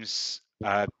James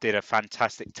did a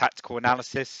fantastic tactical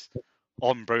analysis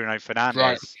on Bruno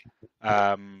Fernandes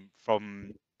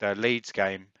from the Leeds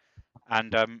game,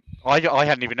 and I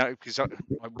hadn't even known, because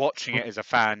I'm watching it as a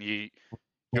fan.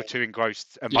 You're too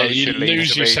engrossed emotionally. You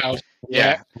lose yourself.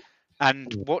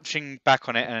 And watching back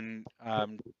on it, and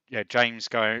James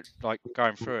going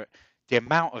through it, the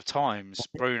amount of times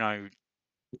Bruno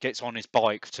gets on his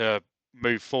bike to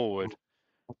move forward,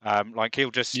 like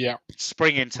he'll just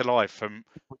spring into life and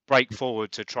break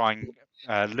forward to try and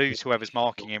lose whoever's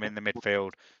marking him in the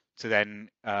midfield, to then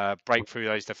break through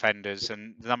those defenders.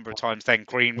 And the number of times then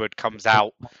Greenwood comes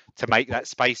out to make that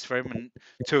space for him, and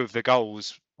 2 of the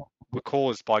goals were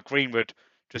caused by Greenwood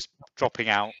just dropping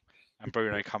out and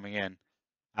Bruno coming in.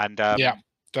 And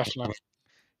definitely.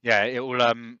 Yeah, it will.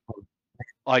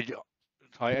 I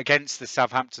against the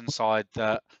Southampton side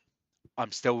that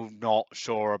I'm still not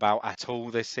sure about at all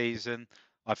this season.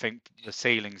 I think the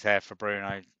ceiling's there for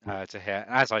Bruno to hit.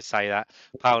 And as I say that,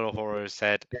 Paulo Horo has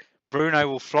said Bruno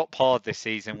will flop hard this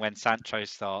season when Sancho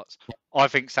starts. I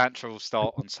think Sancho will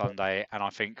start on Sunday, and I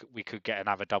think we could get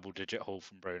another double-digit haul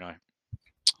from Bruno.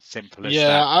 Simple as Yeah,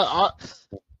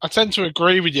 that. I tend to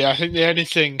agree with you. I think the only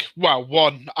thing, well,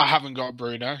 one, I haven't got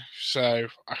Bruno, so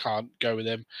I can't go with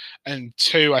him. And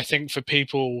two, I think for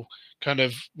people kind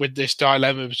of with this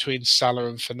dilemma between Salah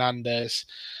and Fernandes,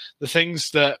 the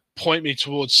things that point me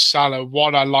towards Salah,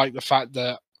 one, I like the fact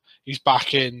that he's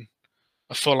back in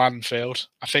a full Anfield.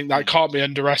 I think that can't be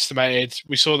underestimated.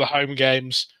 We saw the home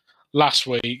games last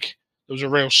week. There was a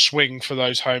real swing for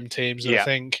those home teams. And I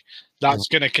think that's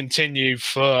going to continue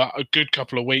for a good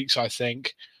couple of weeks, I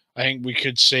think. I think we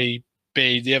could see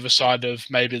be the other side of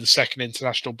maybe the second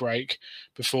international break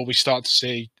before we start to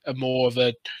see a more of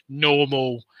a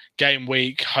normal game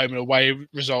week, home and away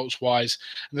results wise.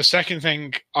 And the second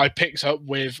thing I picked up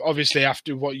with, obviously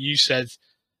after what you said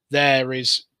there,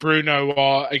 is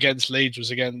Bruno against Leeds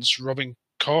was against Robin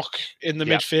Koch in the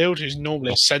midfield, who's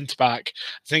normally a centre back.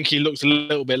 I think he looked a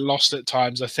little bit lost at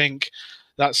times. I think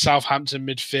that Southampton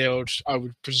midfield, I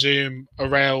would presume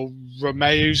Aurel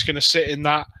Romeu's going to sit in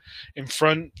that in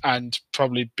front and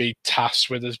probably be tasked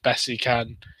with as best he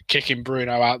can kicking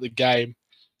Bruno out the game.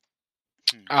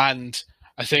 And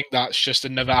I think that's just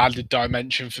another added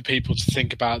dimension for people to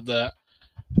think about, that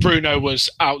Bruno was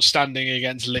outstanding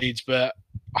against Leeds, but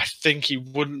I think he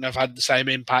wouldn't have had the same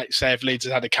impact, say, if Leeds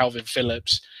had had a Calvin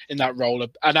Phillips in that role,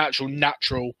 an actual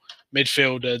natural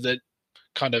midfielder that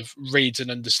kind of reads and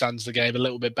understands the game a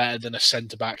little bit better than a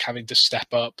centre-back having to step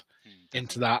up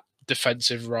into that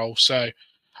defensive role. So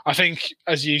I think,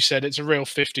 as you said, it's a real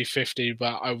 50-50,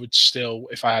 but I would still,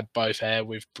 if I had both, air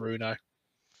with Bruno.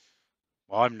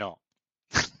 Well, I'm not.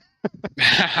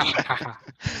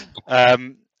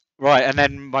 Right, and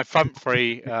then my front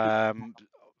three,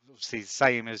 obviously the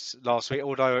same as last week,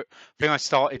 although I think I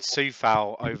started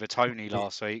Soufal over Toney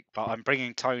last week, but I'm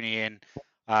bringing Toney in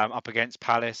up against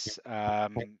Palace. I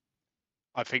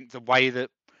think the way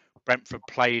that Brentford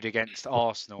played against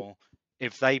Arsenal,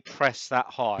 if they press that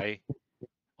high,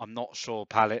 I'm not sure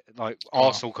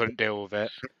Arsenal couldn't deal with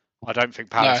it. I don't think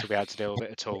Palace will be able to deal with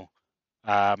it at all.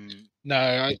 I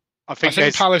think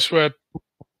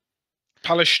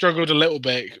Palace struggled a little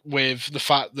bit with the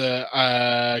fact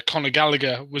that Conor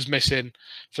Gallagher was missing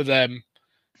for them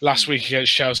last week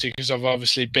against Chelsea, because of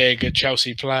obviously being a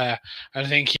Chelsea player. And I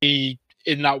think he,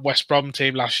 in that West Brom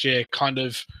team last year, kind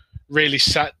of really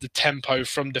set the tempo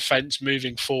from defence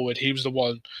moving forward. He was the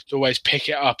one to always pick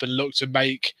it up and look to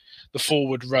make the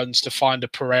forward runs to find a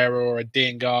Pereira or a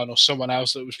Diangane or someone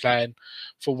else that was playing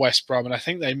for West Brom. And I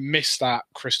think they missed that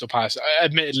Crystal Palace.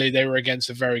 Admittedly, they were against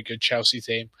a very good Chelsea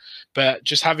team, but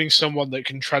just having someone that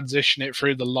can transition it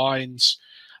through the lines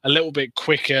a little bit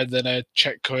quicker than a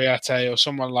Czech Kouyaté or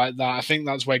someone like that, I think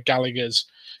that's where Gallagher's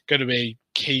going to be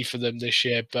key for them this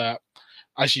year. But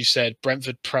as you said,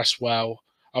 Brentford pressed well.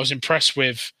 I was impressed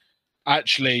with,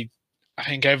 actually, I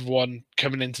think everyone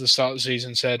coming into the start of the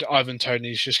season said Ivan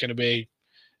Toney is just going to be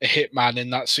a hitman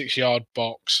in that 6-yard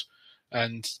box,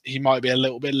 and he might be a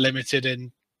little bit limited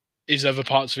in his other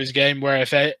parts of his game, where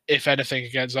if anything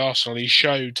against Arsenal, he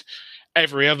showed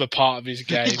every other part of his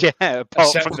game.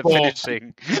 Apart from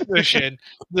the finishing.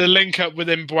 The link up with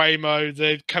Mbeumo,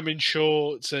 the coming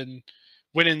shorts and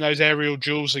winning those aerial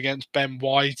duels against Ben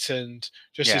White, and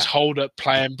just his hold-up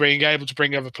play and being able to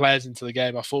bring other players into the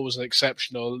game, I thought was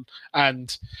exceptional.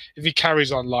 And if he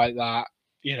carries on like that,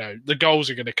 the goals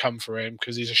are going to come for him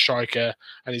because he's a striker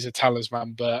and he's a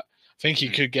talisman. But I think he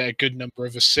could get a good number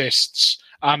of assists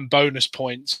and bonus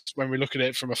points when we look at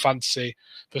it from a fantasy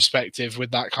perspective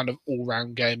with that kind of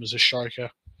all-round game as a striker.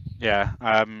 Yeah,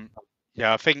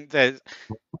 I think it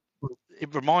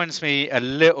reminds me a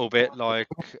little bit like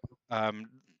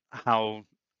how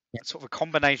sort of a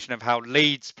combination of how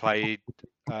Leeds played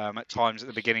at times at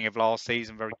the beginning of last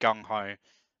season, very gung-ho,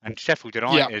 and Sheffield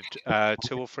United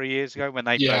 2 or 3 years ago when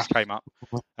they first came up.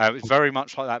 It was very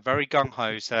much like that, very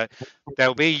gung-ho. So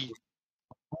there'll be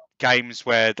games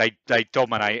where they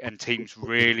dominate and teams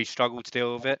really struggle to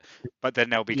deal with it, but then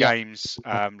there'll be games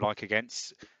like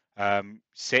against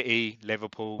City,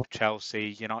 Liverpool,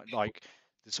 Chelsea, like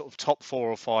the sort of top 4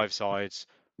 or 5 sides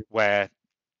where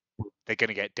they're going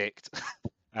to get dicked.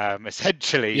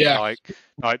 Essentially, they'll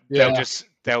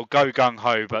go gung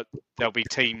ho, but there'll be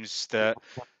teams that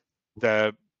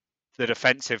the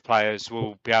defensive players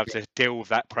will be able to deal with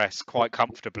that press quite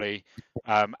comfortably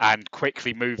and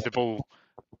quickly move the ball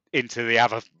into the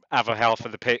other half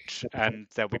of the pitch, and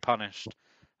they'll be punished.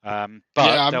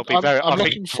 They'll be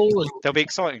looking forward. They'll be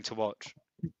exciting to watch.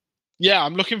 Yeah,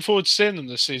 I'm looking forward to seeing them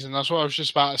this season. That's what I was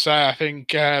just about to say. I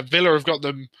think Villa have got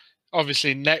them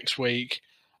obviously next week.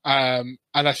 And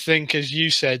I think, as you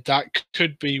said, that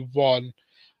could be one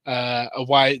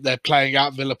away. They're playing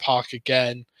at Villa Park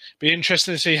again. Be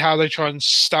interesting to see how they try and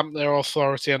stamp their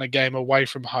authority on a game away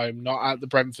from home, not at the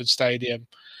Brentford Stadium.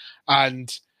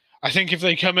 And I think if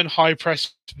they come in high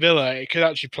press Villa, it could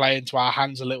actually play into our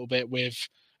hands a little bit with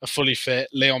a fully fit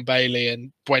Leon Bailey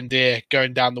and Buendia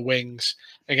going down the wings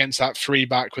against that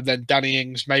 3-back, with then Danny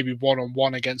Ings maybe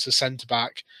 1-on-1 against the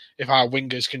centre-back if our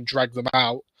wingers can drag them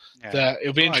out. Yeah.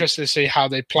 It'll be interesting to see how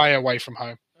they play away from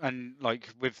home. And like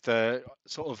with the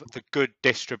sort of the good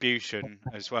distribution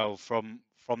as well from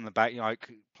the back,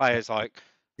 like players like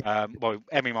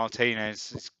Emi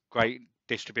Martinez is great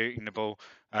distributing the ball.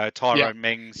 Tyrone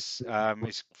Mings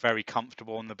is very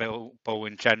comfortable on the ball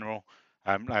in general.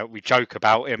 We joke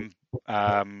about him.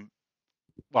 I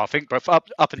think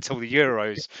up until the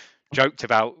Euros, joked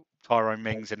about Tyrone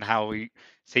Mings and how he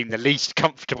seemed the least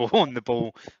comfortable on the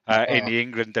ball in the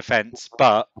England defence,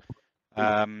 but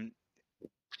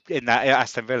in that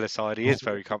Aston Villa side, he is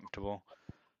very comfortable.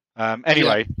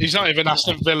 Anyway, he's not even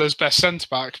Aston Villa's best centre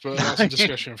back, but that's a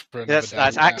discussion for another day.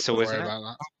 That's Axel, isn't it?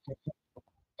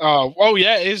 Oh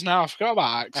yeah, it is now. I forgot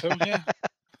about Axel.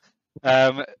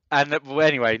 Yeah.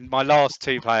 Anyway, my last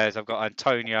two players, I've got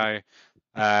Antonio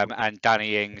and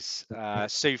Danny Ings.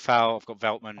 Soufal, I've got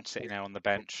Veltman sitting there on the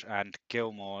bench, and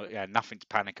Gilmour. Yeah, nothing to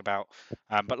panic about.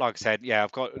 But like I said, yeah,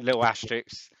 I've got little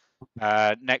asterisks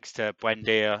next to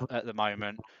Buendia at the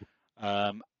moment,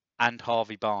 and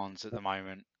Harvey Barnes at the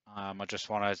moment. I just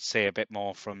want to see a bit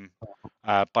more from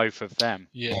both of them.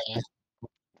 Yeah.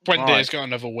 Buendia's got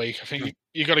another week. I think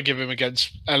you got to give him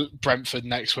against Brentford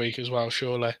next week as well,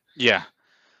 surely. Yeah.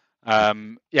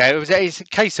 It's a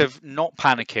case of not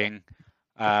panicking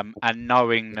and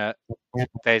knowing that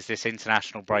there's this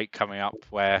international break coming up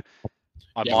where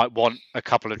I might want a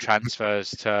couple of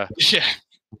transfers to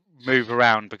move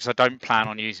around, because I don't plan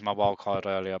on using my wildcard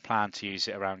early. I plan to use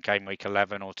it around game week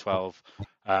 11 or 12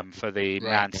 for the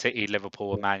Man City,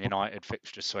 Liverpool and Man United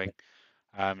fixture swing,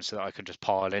 so that I can just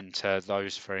pile into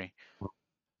those three.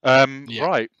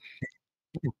 Right.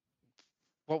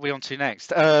 What are we on to next?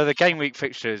 The game week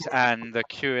fixtures and the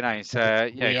Q&A.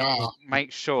 So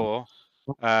make sure,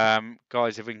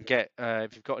 guys, if we can get,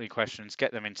 if you've got any questions,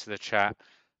 get them into the chat,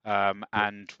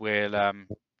 and we'll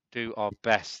do our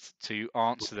best to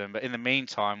answer them. But in the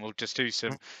meantime, we'll just do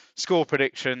some score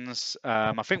predictions.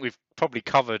 I think we've probably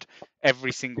covered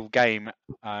every single game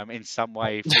in some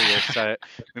way for this, so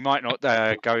we might not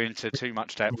go into too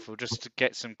much depth. We'll just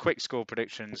get some quick score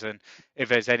predictions, and if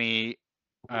there's any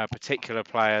particular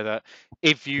player that,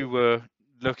 if you were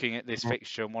looking at this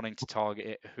fixture and wanting to target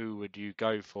it, who would you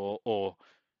go for, or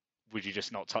would you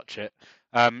just not touch it?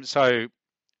 So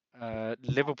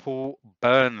Liverpool,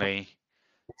 Burnley.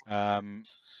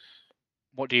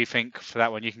 What do you think for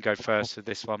that one? You can go first with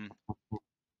this one.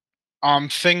 I'm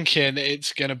thinking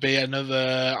it's going to be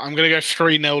another. I'm going to go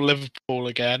 3-0 Liverpool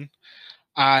again.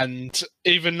 And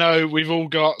even though we've all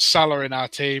got Salah in our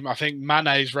team, I think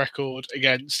Mane's record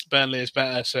against Burnley is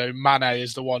better. So Mane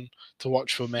is the one to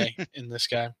watch for me in this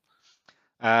game.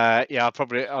 I'd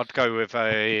go with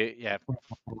a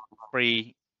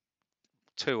 3-2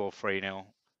 or 3-0.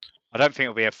 I don't think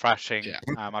it'll be a thrashing.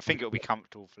 I think it'll be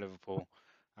comfortable for Liverpool,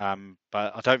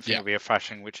 but I don't think it'll be a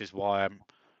thrashing, which is why I'm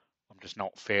just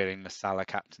not feeling the Salah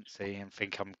captaincy and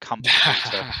think I'm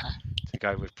comfortable to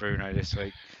go with Bruno this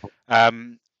week.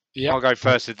 I'll go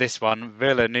first with this one.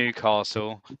 Villa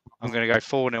Newcastle. I'm going to go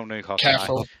 4-0 Newcastle.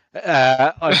 Careful.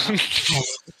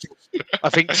 I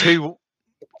think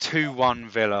 2-1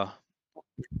 Villa.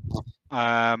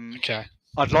 Okay.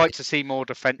 I'd like to see more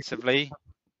defensively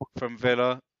from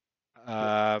Villa.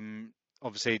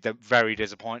 Obviously, they're very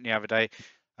disappointing the other day.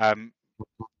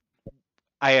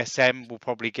 ASM will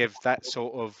probably give that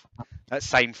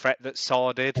same threat that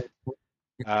Sarr did.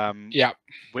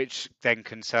 Which then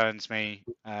concerns me.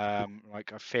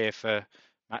 Like I fear for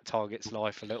Matt Targett's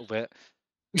life a little bit.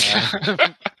 He's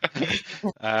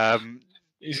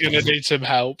going to need some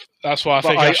help. That's why I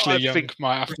think Ashley Young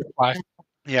might have to play.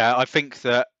 Yeah, I think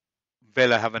that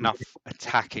Villa have enough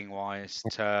attacking wise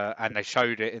and they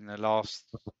showed it in the last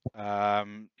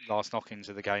knock-ins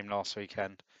of the game last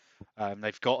weekend.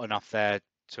 They've got enough there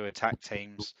to attack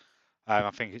teams. I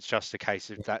think it's just a case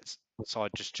of that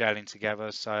side just gelling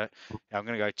together. So I'm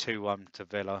going to go 2-1 to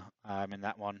Villa in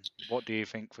that one. What do you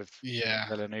think with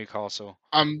Villa Newcastle?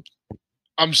 I'm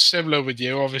similar with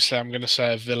you. Obviously, I'm going to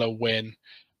say a Villa win.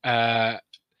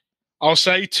 I'll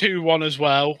say 2-1 as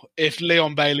well. If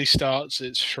Leon Bailey starts,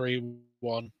 it's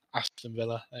 3-1 Aston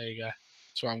Villa. There you go.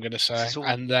 That's what I'm going to say.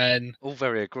 And then all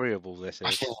very agreeable. This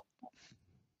is.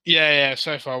 Yeah.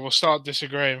 So far, we'll start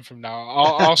disagreeing from now.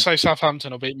 I'll say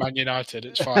Southampton will beat Man United.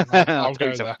 It's fine. I'll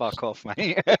go there. Fuck off,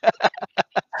 mate.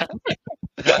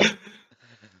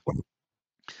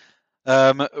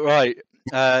 Right.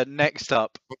 Next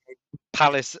up,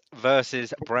 Palace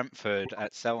versus Brentford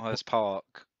at Selhurst Park.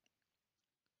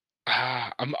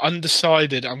 I'm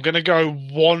undecided. I'm gonna go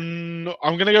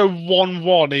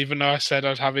 1-1. Even though I said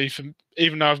I'd have Ethan,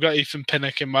 even though I've got Ethan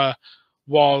Pinnock in my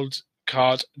wild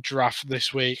card draft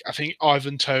this week, I think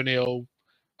Ivan Toney will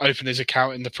open his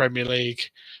account in the Premier League,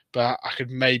 but I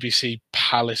could maybe see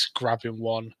Palace grabbing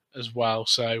one as well.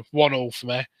 So 1-1 for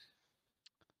me.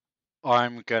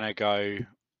 I'm gonna go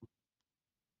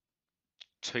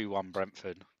 2-1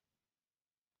 Brentford.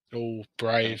 Oh,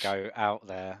 brave! Go out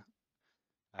there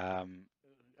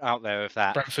with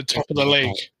that. Brentford top of the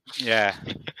league. Yeah.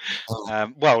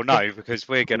 Well, no, because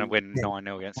we're going to win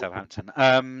 9-0 against Southampton.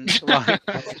 Right.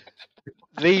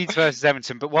 Leeds versus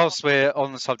Everton. But whilst we're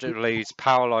on the subject of Leeds,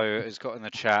 Paolo has got in the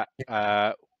chat.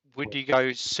 Would you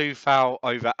go Soufal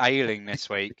over Ayling this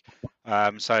week?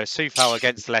 So Soufal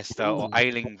against Leicester or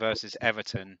Ayling versus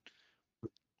Everton?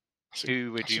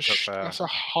 Who would you prefer? That's a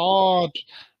hard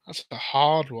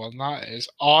one. That is.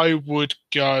 I would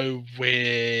go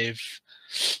with.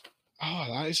 Oh,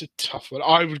 that is a tough one.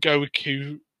 I would go with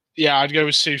Q. Yeah, I'd go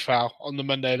with Soufal on the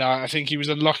Monday night. I think he was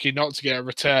unlucky not to get a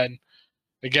return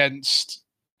against.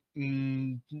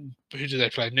 Who did they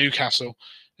play? Newcastle.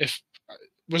 If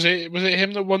was it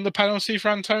him that won the penalty for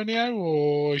Antonio,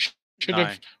 or should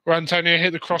have where Antonio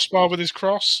hit the crossbar with his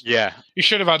cross? Yeah, he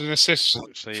should have had an assist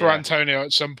for Antonio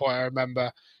at some point. I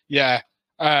remember. Yeah,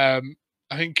 I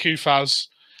think Kufaz.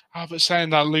 But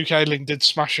saying that, Luke Ayling did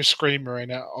smash a screamer in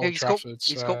at Old Trafford.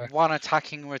 He's got one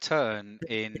attacking return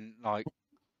in like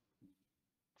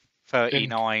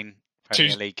 39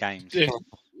 Premier League games.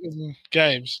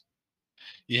 Games.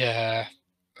 Yeah.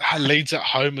 That Leeds at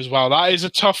home as well. That is a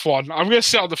tough one. I'm going to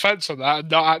sit on the fence on that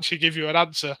and not actually give you an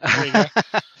answer. There you go.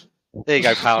 There you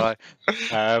go, Paolo.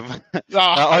 I'd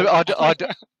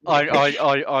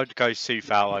go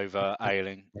Soufal over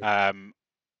Ayling.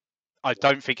 I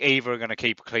don't think either are going to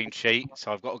keep a clean sheet,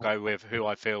 so I've got to go with who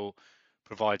I feel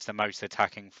provides the most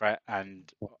attacking threat, and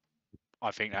I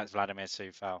think that's Vladimir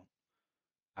Soufal.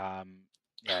 Yeah.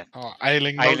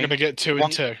 Ayling not going to get 2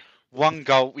 and 2. One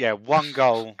goal. Yeah, one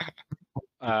goal.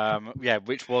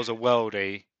 Which was a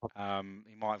worldie.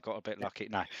 He might have got a bit lucky.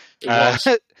 No.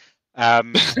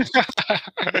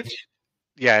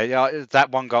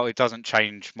 That one goal, it doesn't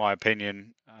change my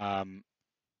opinion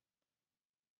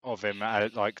of him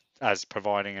as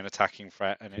providing an attacking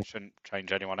threat, and it shouldn't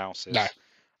change anyone else's. No.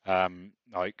 At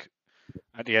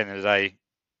the end of the day,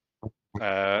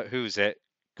 who was it?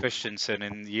 Christensen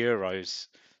in the Euros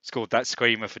scored that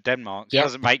screamer for Denmark. Yep.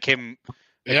 Doesn't make him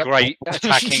a great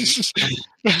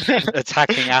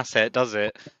attacking asset, does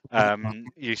it?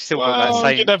 You still got that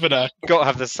same. You never know. Got to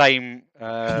have the same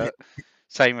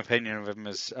opinion of him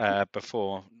as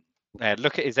before. Yeah,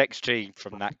 look at his XG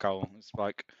from that goal. It's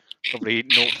like probably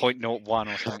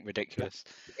 0.01 or something ridiculous.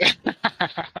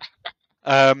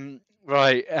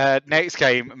 Right, next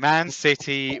game, Man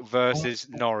City versus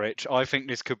Norwich. I think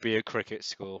this could be a cricket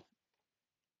score.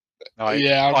 I'm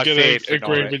going to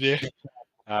agree with you.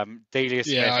 Delia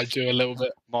Smith, I do a little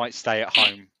bit. Might stay at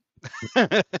home.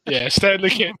 Yeah, stay in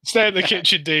the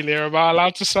kitchen, Delia. Am I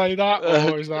allowed to say that,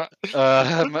 or is that?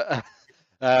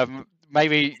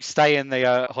 Maybe stay in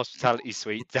the hospitality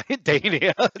suite,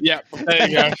 Delia. Yeah, there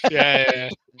you go. Yeah.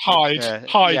 Hide,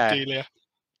 Delia.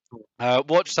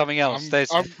 Watch something else. There's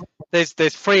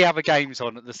 3 other games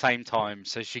on at the same time,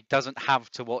 so she doesn't have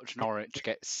to watch Norwich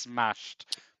get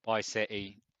smashed by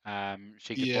City.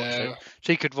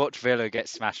 She could watch Villa get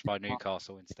smashed by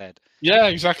Newcastle instead. Yeah,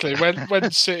 exactly.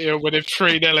 When City are winning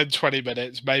 3-0 in 20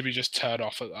 minutes, maybe just turn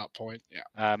off at that point. Yeah.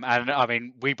 And I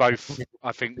mean, I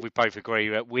think we both agree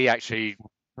that we actually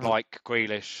like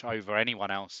Grealish over anyone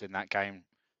else in that game.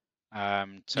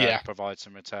 To provide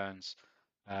some returns.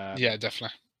 Yeah,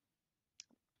 definitely.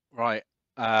 Right.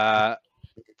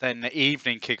 Then the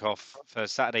evening kickoff for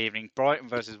Saturday evening, Brighton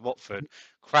versus Watford.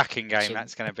 Cracking game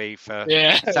that's going to be for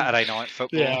Saturday night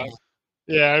football.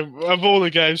 Yeah. Of all the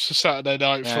games for Saturday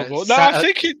night football, I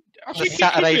think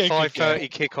Saturday 5:30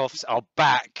 kickoffs are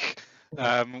back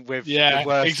with the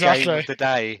worst game of the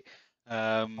day.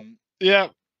 Well,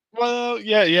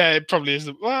 it probably is.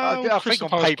 Well, I think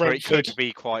on paper it could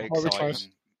be quite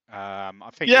exciting. I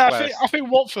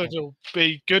think Watford will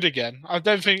be good again. I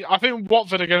think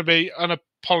Watford are going to be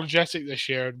unapologetic this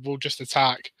year and will just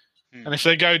attack. And if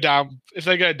they go down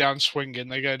swinging,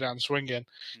 they go down swinging.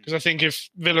 Because I think if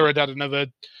Villa had another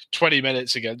 20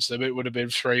 minutes against them, it would have been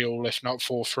 3-3, if not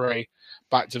 4-3,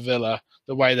 back to Villa,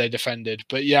 the way they defended.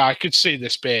 But yeah, I could see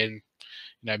this being,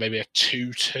 maybe a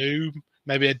 2-2,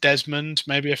 maybe a Desmond,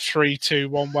 maybe a 3-2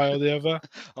 one way or the other.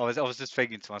 I was just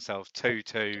thinking to myself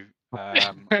 2-2 or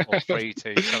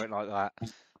 3-2, something like that.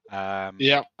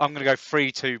 Yeah. I'm going to go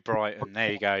 3-2 Brighton.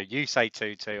 There you go. You say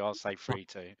 2-2, I'll say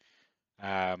 3-2.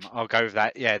 I'll go with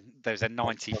that. Yeah, there's a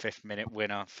 95th minute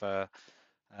winner for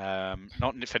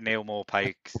not for Neil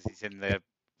Maupay because he's in the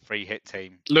free hit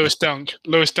team. Lewis Dunk.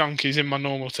 He's in my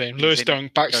normal team. Lewis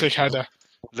Dunk, back stick header.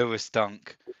 Lewis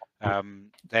Dunk.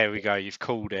 There we go. You've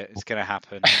called it. It's going to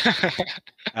happen.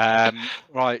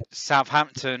 Right,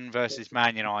 Southampton versus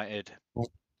Man United.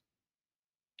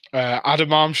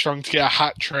 Adam Armstrong to get a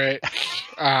hat trick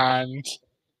and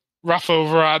Rafael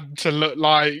Varane to look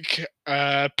like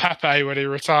Pepe when he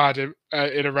retired in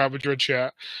a Real Madrid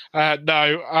shirt.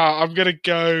 No, I'm going to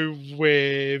go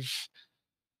with...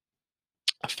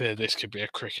 I fear this could be a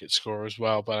cricket score as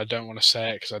well, but I don't want to say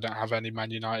it because I don't have any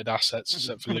Man United assets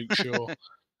except for Luke Shaw.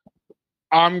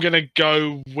 I'm going to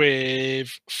go with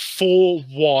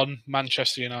 4-1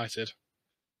 Manchester United.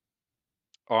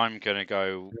 I'm going to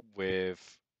go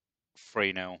with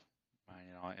 3-0 Man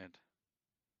United.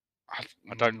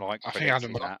 I don't like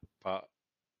predicting that, but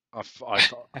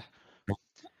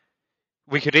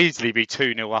we could easily be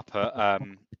 2-0 up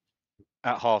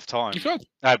at half time. 2-0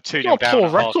 down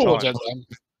at half time.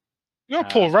 You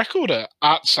got a poor record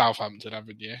at Southampton,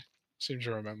 haven't you? Seem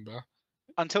to remember.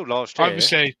 Until last year.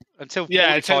 Obviously. Until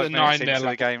 45 minutes into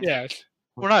the game. Yeah.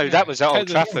 Well, no, that was at Old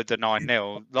Trafford, the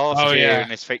 9-0. Last year in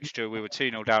this fixture, we were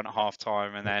 2-0 down at half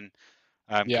time, and then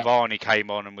Cavani came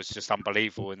on and was just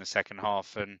unbelievable in the second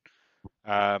half, and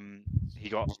he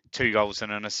got 2 goals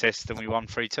and an assist, and we won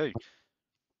 3-2.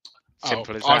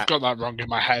 Simple as that. I've got that wrong in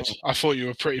my head. I thought you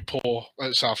were pretty poor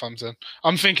at Southampton.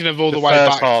 I'm thinking of all the way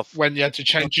back when you had to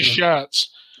change your shirts.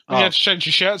 You had to change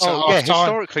your shirts at half time.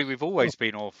 Historically, we've always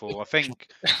been awful. I think,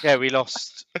 we've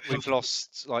lost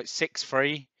like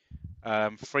 6-3,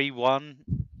 3-1.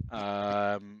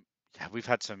 We've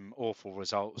had some awful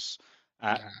results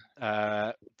at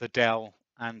the Dell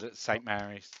and at St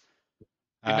Mary's.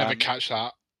 You never catch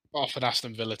that off an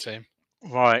Aston Villa team.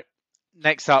 Right.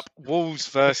 Next up, Wolves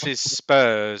versus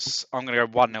Spurs. I'm going to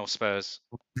go 1-0 Spurs.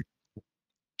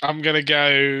 I'm going to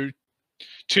go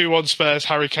 2-1 Spurs.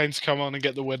 Harry Kane to come on and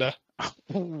get the winner.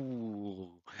 No,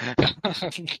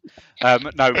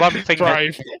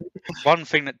 one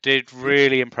thing that did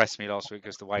really impress me last week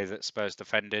was the way that Spurs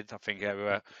defended. I think they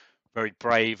were very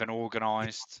brave and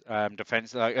organised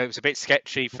defence. It was a bit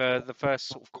sketchy for the first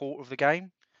sort of quarter of the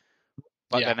game,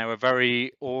 but then they were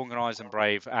very organised and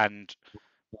brave and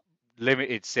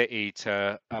limited City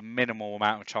to a minimal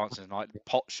amount of chances, like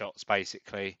pot shots,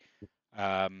 basically,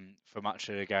 for much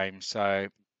of the game. So,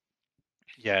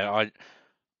 yeah,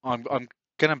 I'm going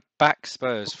to back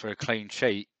Spurs for a clean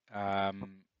sheet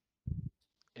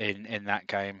in that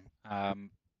game,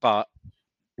 but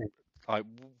like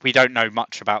we don't know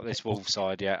much about this Wolves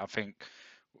side yet. I think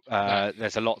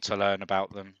there's a lot to learn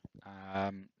about them.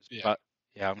 But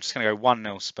yeah, I'm just going to go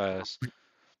 1-0 Spurs.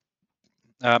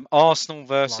 Arsenal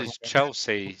versus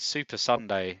Chelsea, Super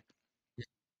Sunday.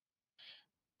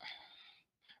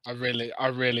 I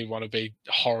really want to be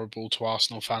horrible to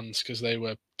Arsenal fans because they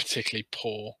were particularly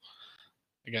poor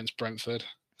against Brentford.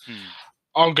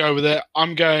 I'll go with it.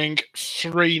 I'm going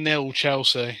 3-0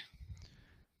 Chelsea.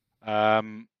 I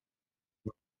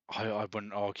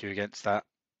wouldn't argue against that.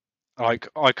 I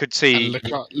could see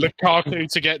Lukaku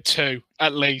to get 2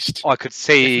 at least. I could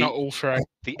see if not all 3.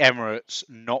 The Emirates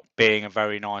not being a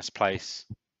very nice place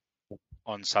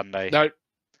on Sunday. No.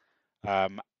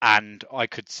 And I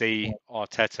could see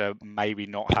Arteta maybe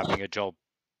not having a job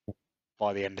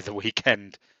by the end of the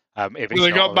weekend. If it's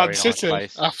they not got Man nice City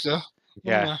place. after.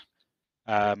 Yeah.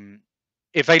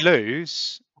 If they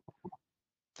lose,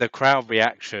 the crowd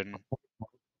reaction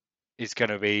is going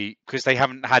to be because they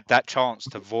haven't had that chance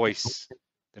to voice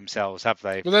themselves, have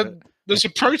they? But then there's a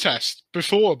protest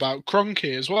before about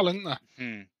Kroenke as well, isn't there?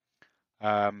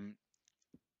 Or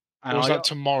was that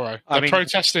tomorrow? They're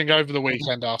protesting over the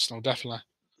weekend, Arsenal, definitely.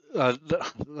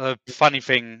 The funny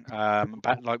thing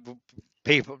about like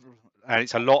people, and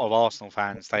it's a lot of Arsenal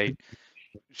fans, they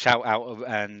shout out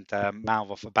and mouth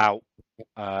off about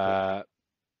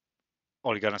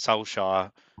Ole Gunnar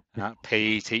Solskjaer,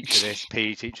 PE teacher this,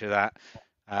 PE teacher that.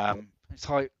 It's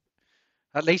like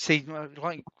at least he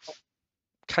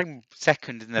came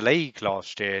second in the league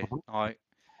last year. Like,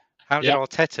 how did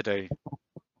Arteta do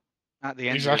at the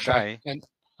end of the day? And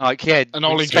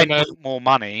Ole spent more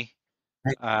money,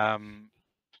 and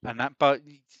that, but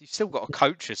you still got a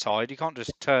coach aside. You can't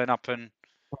just turn up and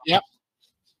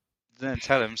then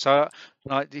tell him. So,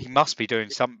 like, he must be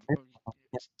doing something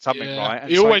right.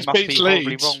 And he always beats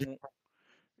Leeds.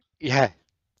 Yeah.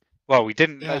 Well, we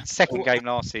didn't. Yeah. Second game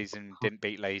last season didn't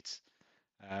beat Leeds.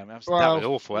 That was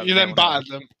awful. That You was then 0-0. battered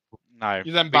them. No,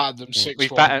 You then battered them 6-1.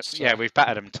 we've battered. So. Yeah, we've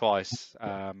battered them twice.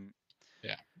 Yeah,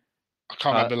 I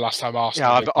can't remember the last time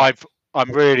Arsenal. Yeah,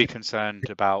 I'm really concerned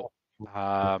about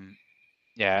Arsenal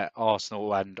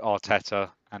and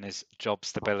Arteta and his job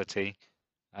stability.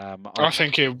 I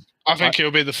think he'll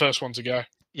be the first one to go.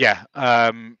 Yeah,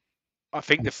 I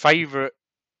think the favourite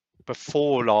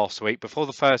before last week, before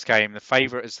the first game, the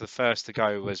favourite as the first to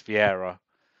go was Vieira.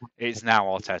 It's now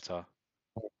Arteta.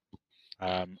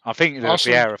 I think the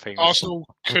Vieira thing. Arsenal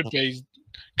could be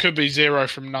 0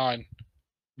 from 9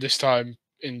 this time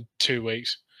in 2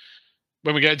 weeks.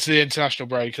 When we get to the international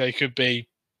break, they could be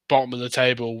bottom of the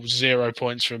table, 0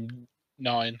 points from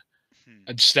 9,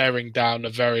 and staring down a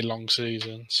very long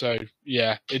season. So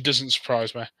yeah, it doesn't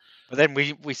surprise me. But then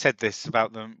we said this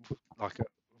about them, like it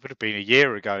would have been a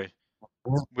year ago.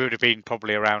 We would have been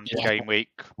probably around game week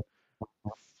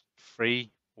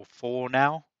 3 or 4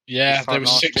 now. Yeah, they were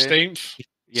 16th.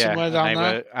 Somewhere down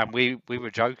there. And we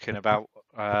were joking about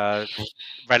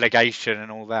relegation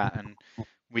and all that, and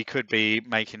we could be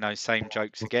making those same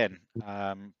jokes again.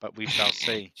 But we shall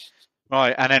see.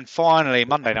 Right, and then finally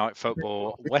Monday Night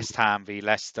Football, West Ham v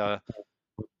Leicester.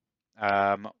 What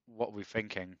are we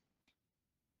thinking?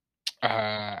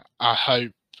 I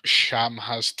hope Sham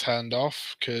has turned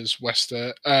off because West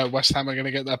Ham are going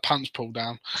to get their pants pulled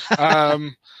down.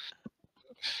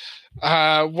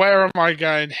 Where am I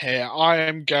going here? I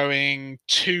am going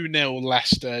 2-0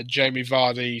 Leicester. Jamie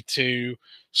Vardy to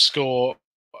score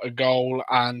a goal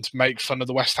and make fun of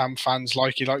the West Ham fans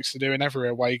like he likes to do in every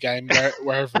away game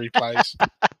wherever he plays.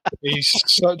 He's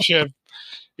such a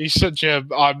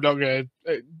I'm not going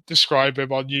to describe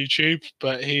him on YouTube,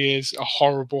 but he is a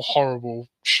horrible, horrible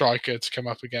striker to come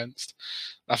up against.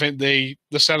 I think the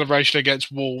celebration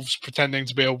against Wolves, pretending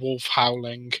to be a wolf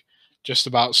howling, just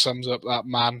about sums up that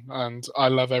man, and I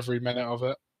love every minute of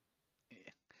it.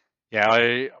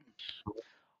 Yeah,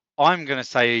 I'm going to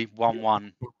say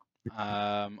 1-1.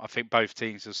 I think both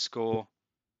teams will score.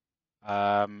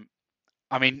 I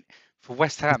mean, for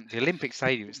West Ham, the Olympic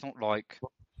Stadium, it's not like...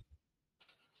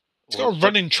 It's got a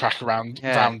running track around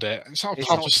it. It's not a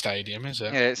proper stadium, is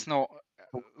it? Yeah, it's not...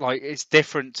 Like, it's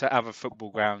different to other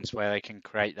football grounds where they can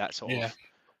create that sort of...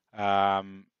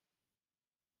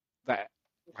 that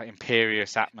like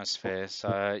imperious atmosphere.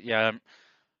 So, yeah...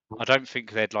 I don't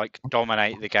think they'd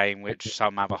dominate the game, which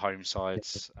some other home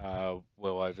sides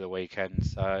will over the weekend.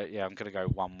 So yeah, I'm going to go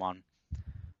 1-1.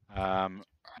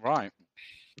 Right.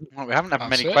 Well, we haven't had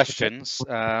many questions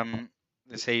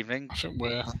this evening.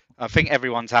 I think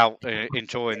everyone's out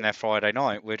enjoying their Friday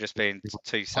night. We're just being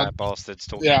two sad bastards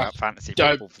talking about fantasy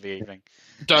football for the evening.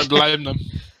 Don't blame them.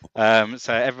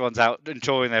 So everyone's out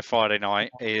enjoying their Friday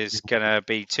night. Is going to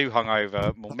be too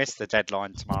hungover. We'll miss the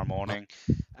deadline tomorrow morning.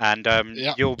 And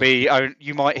you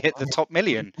might hit the top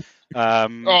million.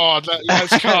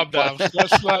 Let's calm down.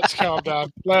 Let's calm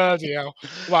down. Bloody hell!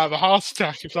 We'll have a heart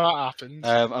attack if that happens.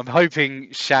 I'm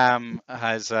hoping Sham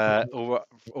has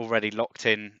already locked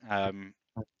in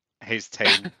his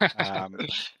team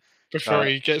before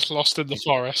he gets lost in the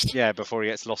forest. Yeah, before he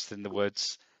gets lost in the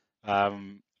woods.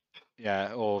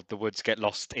 Yeah, or the woods get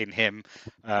lost in him.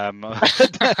 So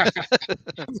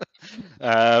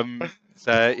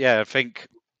yeah, I think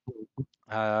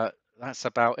that's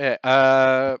about it.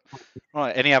 Right,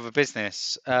 any other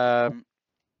business? Last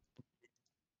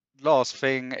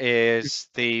thing is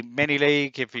the mini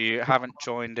league. If you haven't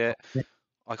joined it,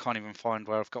 I can't even find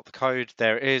where I've got the code.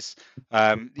 There it is.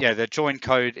 The join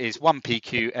code is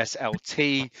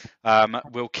 1PQSLT.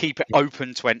 We'll keep it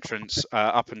open to entrants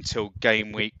up until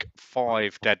game week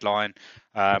 5 deadline,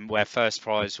 where first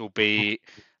prize will be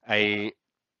a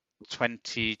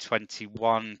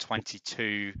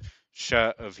 2021-22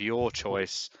 shirt of your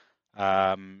choice.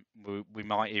 We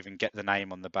might even get the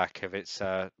name on the back if it's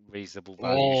a reasonable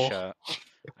value shirt.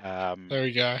 There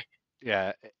we go.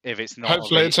 Yeah, if it's not.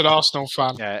 Hopefully, it's an Arsenal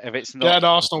fan. Yeah, if it's not. An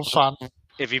Arsenal fan.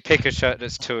 If you pick a shirt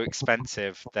that's too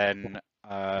expensive, then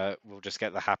we'll just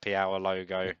get the happy hour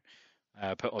logo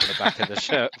put on the back of the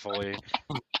shirt for you.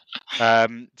 So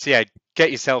yeah,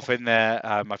 get yourself in there.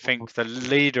 I think the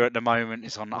leader at the moment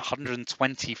is on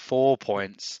 124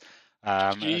 points.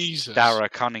 Dara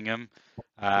Cunningham.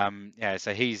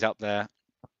 So he's up there.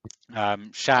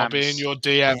 Shams, I'll be in your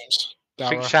DMs. Dara. I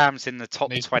think Sham's in the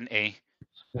top 20.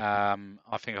 I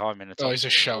think I'm in the top. He's a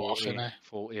show off, isn't he?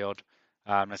 40 odd.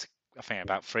 There's I think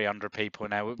about 300 people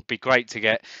now. It would be great to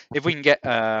get if we can get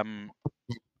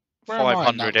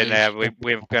 500 in there.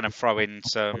 We're going to throw in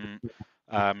some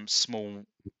small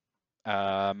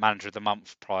Manager of the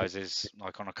Month prizes,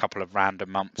 like on a couple of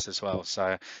random months as well.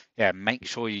 So yeah, make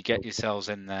sure you get yourselves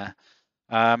in there.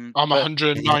 I'm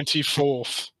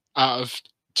 194th out of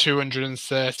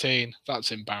 213.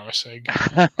 That's embarrassing.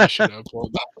 I should have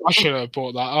brought that. I should have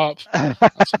brought that up.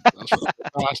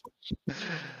 That's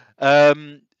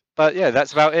But yeah,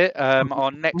 that's about it.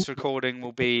 Our next recording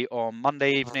will be on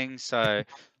Monday evening. So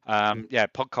yeah,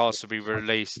 podcast will be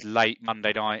released late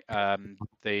Monday night.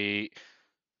 The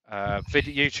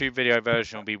YouTube video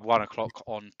version will be 1 o'clock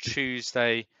on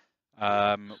Tuesday,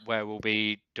 where we'll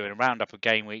be doing a roundup of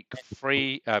game week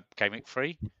 3,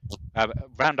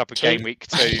 roundup of game week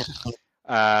 2.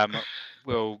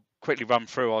 We'll quickly run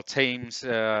through our teams,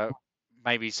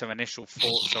 maybe some initial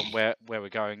thoughts on where we're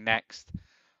going next.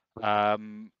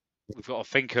 We've got to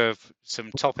think of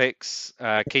some topics.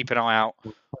 Keep an eye out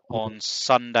on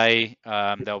Sunday.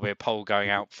 There'll be a poll going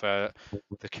out for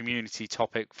the community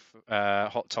topic,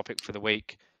 hot topic for the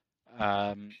week,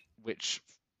 which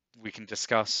we can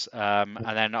discuss. And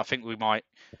then I think we might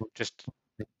just,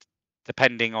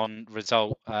 depending on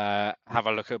result, have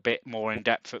a look a bit more in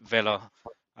depth at Villa,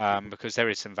 because there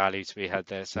is some value to be had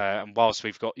there. So, and whilst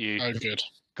we've got you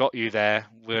there,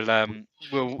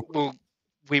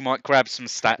 we might grab some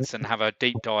stats and have a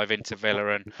deep dive into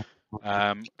Villa and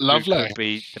who could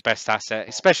be the best asset,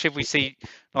 especially if we see,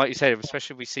 like you said,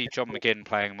 especially if we see John McGinn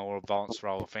playing a more advanced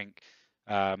role. I think,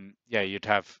 yeah, you'd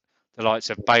have the likes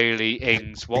of Bailey,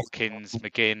 Ings, Watkins,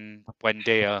 McGinn,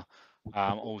 Buendia,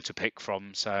 all to pick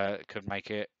from, so it could make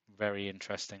it very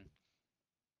interesting.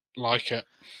 Like it.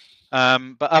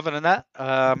 But other than that,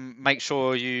 make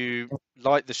sure you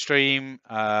like the stream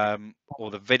or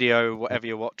the video, whatever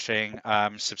you're watching.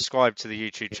 Subscribe to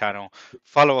the YouTube channel.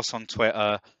 Follow us on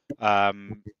Twitter.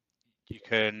 You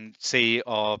can see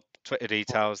our Twitter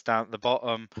details down at the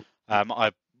bottom.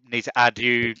 I need to add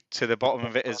you to the bottom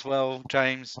of it as well,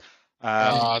 James.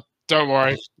 Don't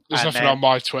worry. There's nothing on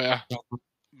my Twitter.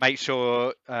 Make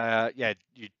sure, yeah,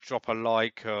 you drop a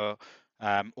like or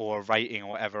a rating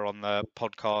or whatever on the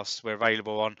podcast. We're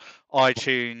available on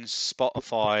iTunes,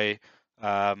 Spotify,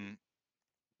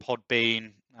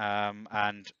 Podbean,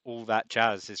 and all that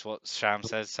jazz is what Sham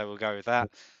says. So we'll go with that.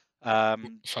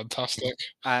 Fantastic.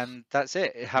 And that's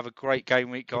it. Have a great game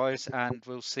week, guys, and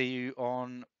we'll see you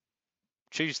on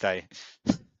Tuesday.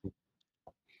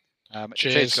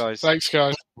 Cheers, guys. Thanks,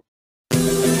 guys.